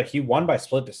Anderson Silva, he won by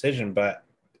split decision, but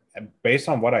based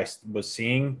on what I was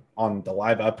seeing on the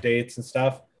live updates and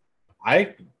stuff,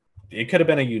 it could have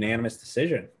been a unanimous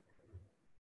decision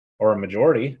or a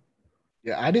majority.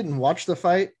 Yeah, I didn't watch the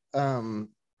fight.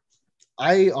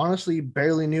 I honestly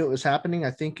barely knew it was happening.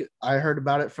 I think I heard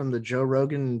about it from the Joe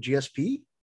Rogan GSP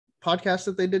podcast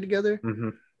that they did together. Mm-hmm.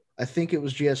 I think it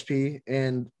was GSP,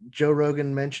 and Joe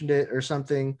Rogan mentioned it or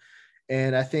something.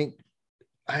 And I think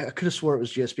I could have swore it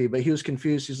was GSP, but he was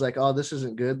confused. He's like, "Oh, this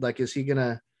isn't good. Like, is he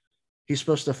he's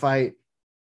supposed to fight?"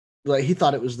 Like, he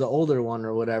thought it was the older one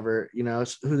or whatever,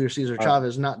 it's Julio Cesar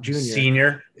Chavez, not Junior.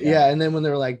 Senior. Yeah. And then when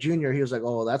they were like Junior, he was like,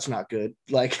 "Oh, that's not good.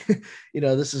 Like,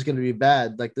 this is going to be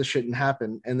bad. Like, this shouldn't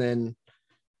happen." And then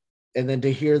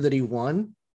to hear that he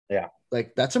won. Yeah.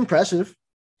 Like, that's impressive.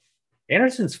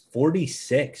 Anderson's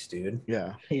 46, dude.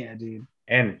 Yeah. Yeah, dude.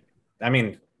 And I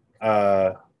mean,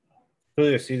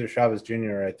 Julio Cesar Chavez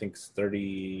Jr., I think, is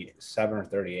 37 or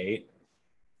 38.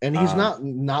 And he's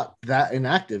not that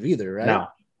inactive either, right? No.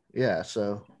 Yeah,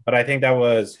 so. But I think that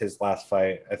was his last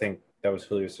fight. I think that was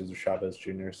Julio Cesar Chavez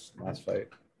Jr.'s last fight.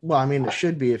 Well, I mean, it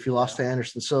should be if you lost to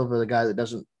Anderson Silva, the guy that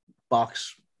doesn't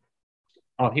box.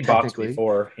 Oh, he boxed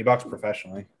before. He boxed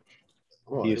professionally.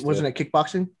 Well, wasn't it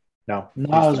kickboxing? No.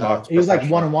 He was like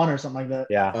 1-1 or something like that.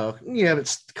 Yeah. Yeah,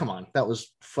 but come on. That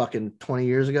was fucking 20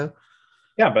 years ago.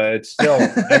 Yeah, but it's still,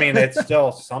 it's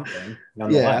still something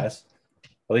nonetheless.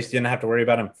 Yeah. At least you didn't have to worry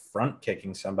about him front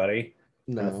kicking somebody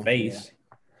in the face. Yeah.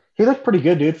 He looked pretty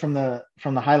good, dude, from the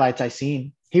highlights I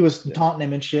seen. He was taunting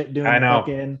him and shit, doing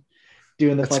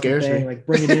the fucking thing, like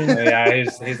bring it in. Yeah,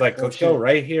 he's like, let's go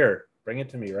right here. Bring it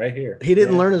to me right here. He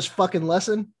didn't learn his fucking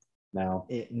lesson. No.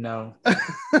 No.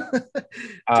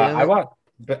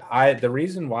 The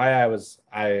reason why I was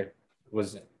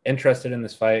interested in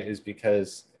this fight is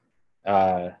because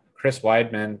Chris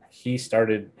Weidman, he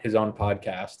started his own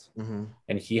podcast,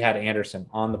 and he had Anderson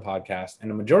on the podcast, and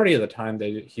the majority of the time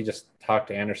he just talked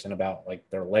to Anderson about like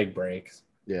their leg breaks.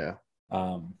 Yeah.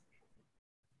 And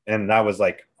that was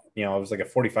like, it was like a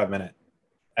 45-minute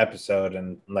episode,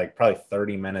 and like probably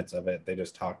 30 minutes of it they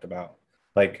just talked about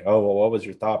like, oh, well, what was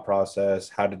your thought process?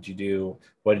 How did you do?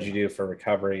 What did you do for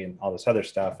recovery and all this other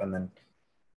stuff? And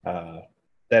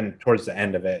then towards the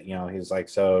end of it, he's like,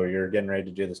 so you're getting ready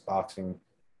to do this boxing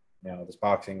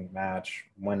match.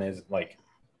 When is like,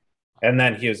 and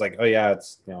then he was like, oh yeah,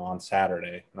 it's, on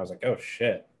Saturday. And I was like, oh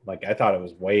shit. Like, I thought it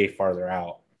was way farther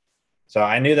out. So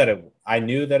I knew that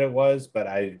it was, but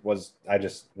I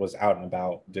just was out and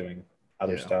about doing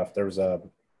other stuff. There was a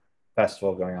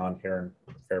festival going on here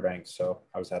in Fairbanks, so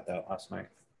I was at that last night.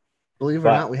 Believe it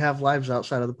or not, we have lives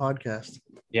outside of the podcast.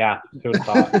 Yeah, who would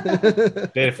have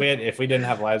thought? Dude, if we didn't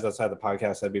have lives outside the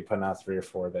podcast, I'd be putting out 3 or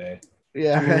 4 a day.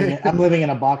 Yeah, I'm living in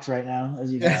a box right now,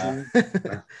 as you can see.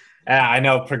 Yeah, I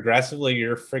know. Progressively,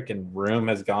 your freaking room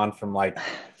has gone from like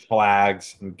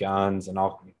flags and guns and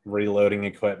all reloading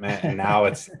equipment, and now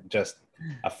it's just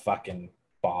a fucking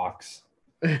box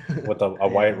with a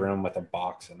white room with a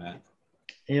box in it.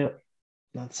 Yep.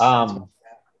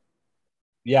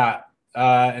 Yeah.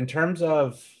 In terms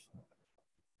of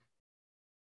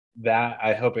that,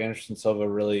 I hope Anderson Silva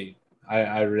really.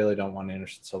 I really don't want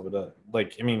Anderson Silva to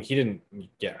he didn't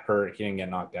get hurt, he didn't get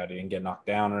knocked out, he didn't get knocked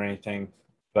down or anything.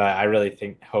 But I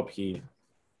really hope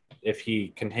if he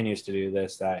continues to do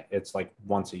this, that it's like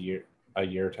once a year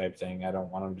type thing. I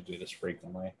don't want him to do this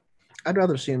frequently. I'd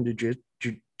rather see him do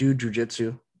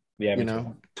jujitsu. Yeah,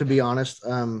 to be honest.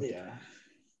 Yeah.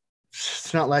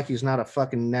 It's not like he's not a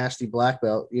fucking nasty black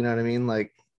belt. You know what I mean?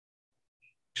 Like,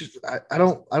 just I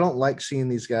don't like seeing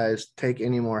these guys take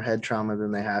any more head trauma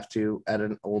than they have to at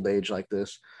an old age like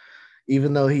this.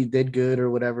 Even though he did good or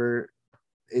whatever,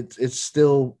 it's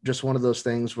still just one of those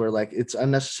things where like it's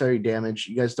unnecessary damage.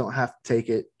 You guys don't have to take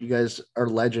it. You guys are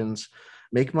legends.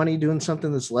 Make money doing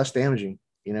something that's less damaging,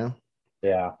 you know?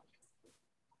 Yeah.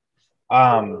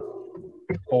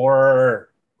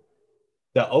 For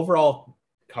the overall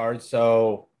card,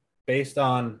 so based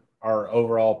on our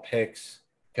overall picks,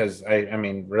 because I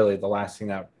mean, really the last thing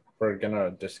that we're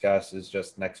gonna discuss is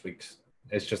just next week's.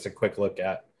 It's just a quick look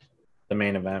at the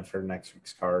main event for next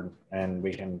week's card, and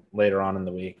we can later on in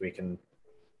the week we can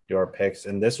do our picks,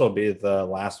 and this will be the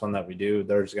last one that we do.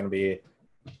 There's going to be,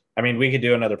 I mean, we could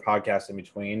do another podcast in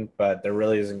between, but there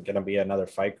really isn't going to be another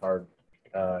fight card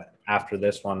after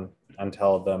this one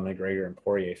until the McGregor and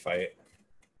Poirier fight.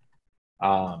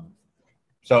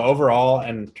 So overall,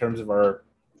 in terms of our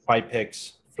fight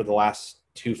picks for the last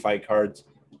 2 fight cards,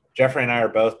 Jeffrey and I are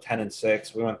both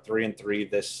 10-6. We went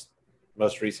 3-3 this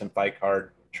most recent fight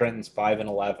card. Trenton's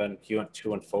 5-11. He went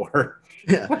 2-4.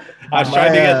 Yeah, I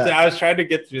was trying to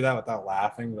get through that without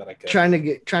laughing, but I couldn't.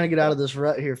 Trying to get out of this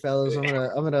rut here, fellas. I'm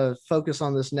gonna focus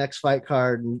on this next fight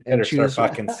card and choose.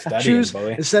 Fucking studying,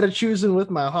 boy. Instead of choosing with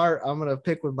my heart, I'm gonna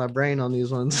pick with my brain on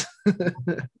these ones.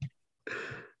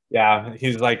 Yeah,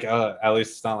 he's like, at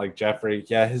least it's not like Jeffrey.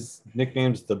 Yeah, his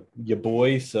nickname's your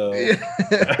boy, so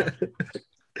I'm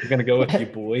gonna go with your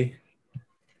boy.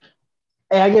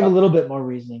 Hey, I gave a little bit more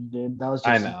reasoning, dude. That was just,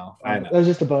 I know. That was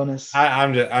just a bonus.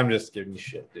 I'm just giving you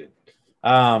shit, dude.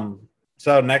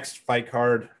 So next fight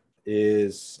card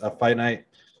is a fight night.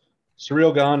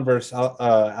 Ciryl Gane versus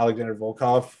Alexander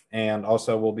Volkov, and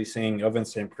also we'll be seeing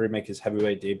Ovince and Preux make his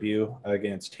heavyweight debut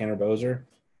against Tanner Boser.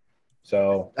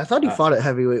 So I thought he fought at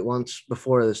heavyweight once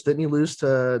before this. Didn't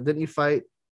he fight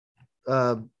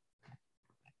Rothwell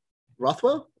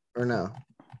or no?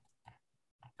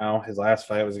 No, his last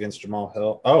fight was against Jamal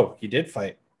Hill. Oh, he did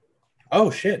fight. Oh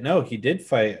shit, no, he did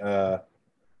fight Ben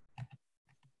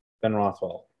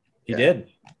Rothwell. He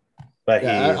did. But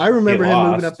I remember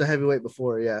him moving up to heavyweight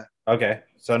before, yeah. Okay.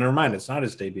 So never mind, it's not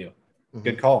his debut. Mm-hmm.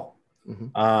 Good call.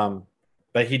 Mm-hmm.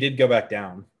 But he did go back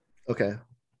down. Okay.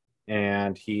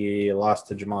 And he lost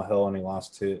to Jamal Hill, and he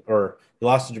lost to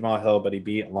Jamal Hill, but he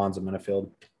beat Alonzo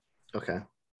Minifield. Okay.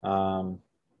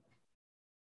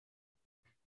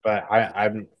 But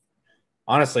I'm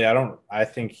honestly, I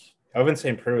think Ovince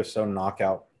St. Preux is so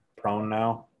knockout prone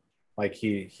now. Like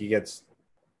he gets,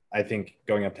 I think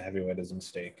going up to heavyweight is a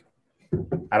mistake.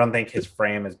 I don't think his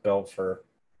frame is built for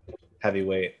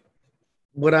heavyweight.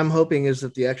 What I'm hoping is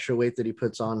that the extra weight that he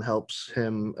puts on helps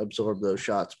him absorb those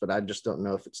shots, but I just don't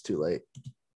know if it's too late.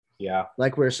 Yeah.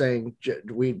 Like we were saying,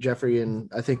 Jeffrey, and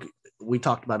I think we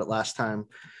talked about it last time.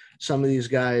 Some of these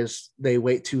guys, they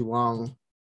wait too long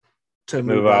to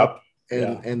move up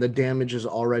and the damage is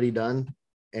already done,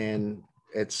 and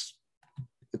it's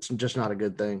just not a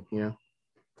good thing, you know?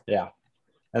 Yeah.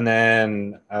 And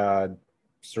then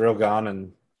Ciryl Gane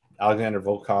and Alexander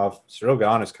Volkov. Ciryl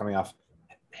Gane is coming off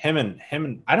him and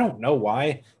I don't know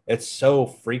why it's so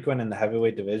frequent in the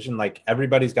heavyweight division. Like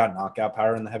everybody's got knockout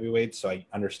power in the heavyweight, so I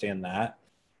understand that.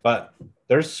 But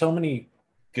there's so many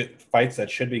good fights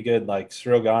that should be good, like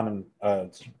Ciryl Gane and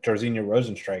Jairzinho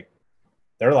Rosenstrike.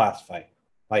 Their last fight,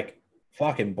 like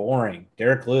fucking boring.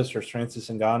 Derek Lewis versus Francis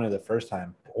Ngannou the first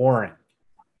time, boring.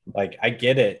 Like I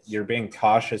get it, you're being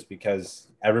cautious because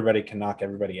everybody can knock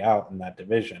everybody out in that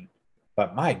division,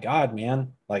 but my God,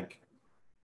 man, like.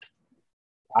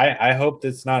 I hope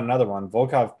it's not another one.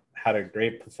 Volkov had a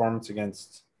great performance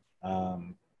against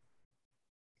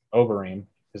Overeem,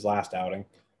 his last outing.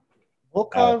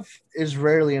 Volkov is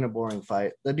rarely in a boring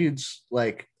fight. The dude's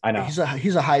like, I know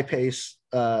he's a high pace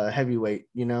heavyweight,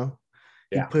 you know.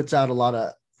 He puts out a lot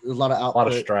of output, a lot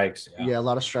of strikes. Yeah, a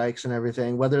lot of strikes and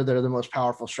everything. Whether they're the most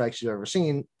powerful strikes you've ever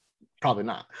seen, probably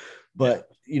not. But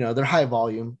they're high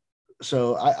volume.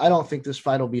 So I don't think this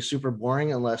fight will be super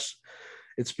boring unless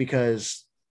it's because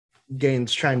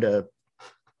Gane's trying to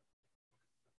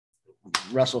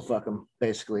wrestle fuck him,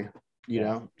 basically.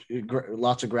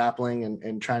 Lots of grappling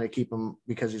and trying to keep him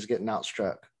because he's getting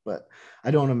outstruck. But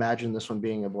I don't imagine this one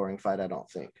being a boring fight. I don't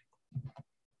think.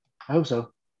 I hope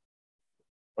so.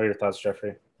 What are your thoughts,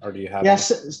 Jeffrey? Or do you have?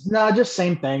 Yes, no, just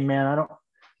same thing, man. I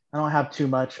don't have too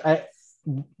much.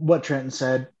 What Trenton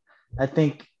said. I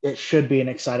think it should be an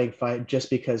exciting fight just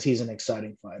because he's an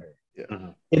exciting fighter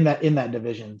in that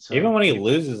division. So even when he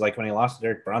loses, like when he lost to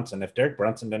Derek Brunson, if Derek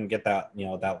Brunson didn't get that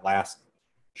that last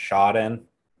shot in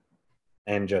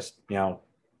and just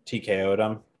TKO'd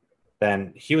him,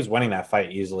 then he was winning that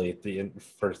fight easily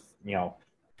for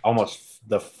almost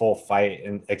the full fight,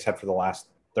 except for the last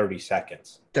 30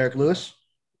 seconds. Derek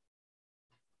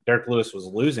Lewis was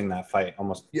losing that fight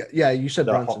almost. Yeah. You said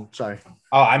Brunson. Sorry.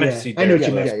 Oh, I meant to see Derek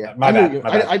Lewis. Yeah. My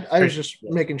bad. I was just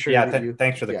making sure.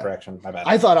 Thanks for the correction. My bad.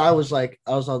 I thought I was wait,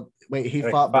 he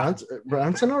fought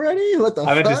Brunson already? What the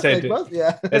fuck? I meant to say,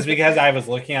 It's because I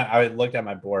looked at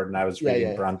my board and I was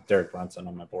reading Derek Brunson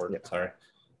on my board. Yeah. Sorry.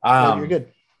 You're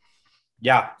good.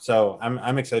 Yeah. So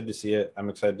I'm excited to see it. I'm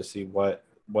excited to see what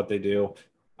they do.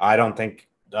 I don't think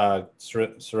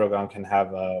Ciryl Gane can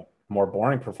have a more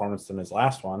boring performance than his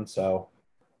last one. So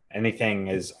anything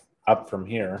is up from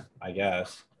here, I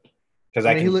guess.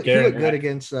 Because he looked good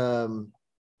against Dos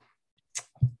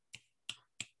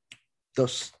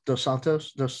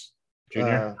Santos.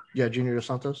 Junior Dos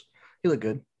Santos. He looked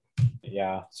good.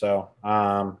 Yeah. So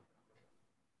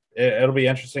it'll be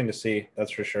interesting to see.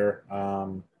 That's for sure.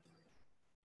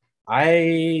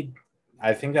 I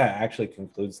think that actually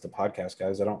concludes the podcast,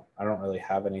 guys. I don't really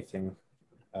have anything.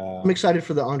 I'm excited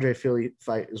for the Andre Fili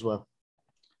fight as well.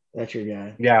 That's your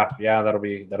guy. Yeah, that'll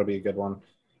be a good one.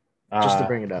 Just to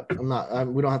bring it up, we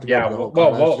don't have to go to the whole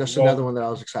card. Just another one that I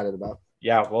was excited about.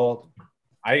 Yeah, well,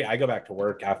 I go back to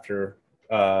work after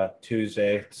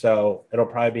Tuesday, so we'll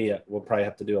probably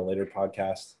have to do a later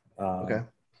podcast. Okay.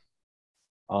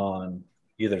 On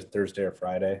either Thursday or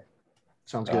Friday.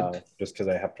 Sounds good. Just because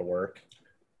I have to work.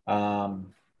 But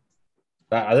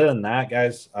other than that,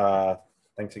 guys,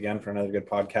 thanks again for another good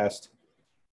podcast.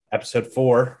 Episode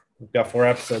 4. We've got 4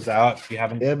 episodes out. If you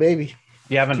haven't, baby.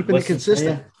 If you haven't keeping it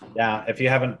consistent. Yeah. If you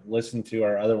haven't listened to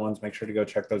our other ones, make sure to go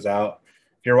check those out.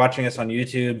 If you're watching us on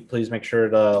YouTube, please make sure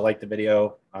to like the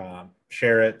video,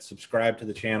 share it, subscribe to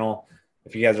the channel.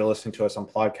 If you guys are listening to us on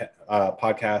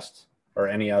podcast or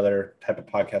any other type of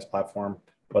podcast platform,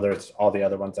 whether it's all the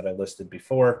other ones that I listed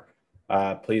before,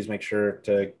 please make sure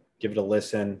to give it a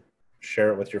listen,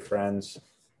 share it with your friends,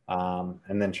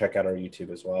 and then check out our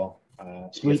YouTube as well.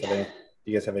 Do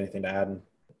you guys have anything to add in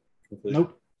conclusion?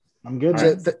 Nope. I'm good.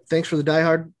 Right. Thanks for the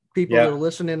diehard people that are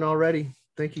listening already.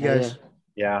 Thank you, guys.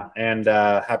 Yeah. And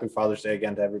happy Father's Day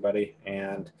again to everybody.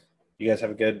 And you guys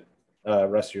have a good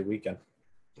rest of your weekend.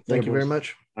 Thank you very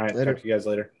much. All right. Talk to you guys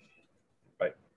later.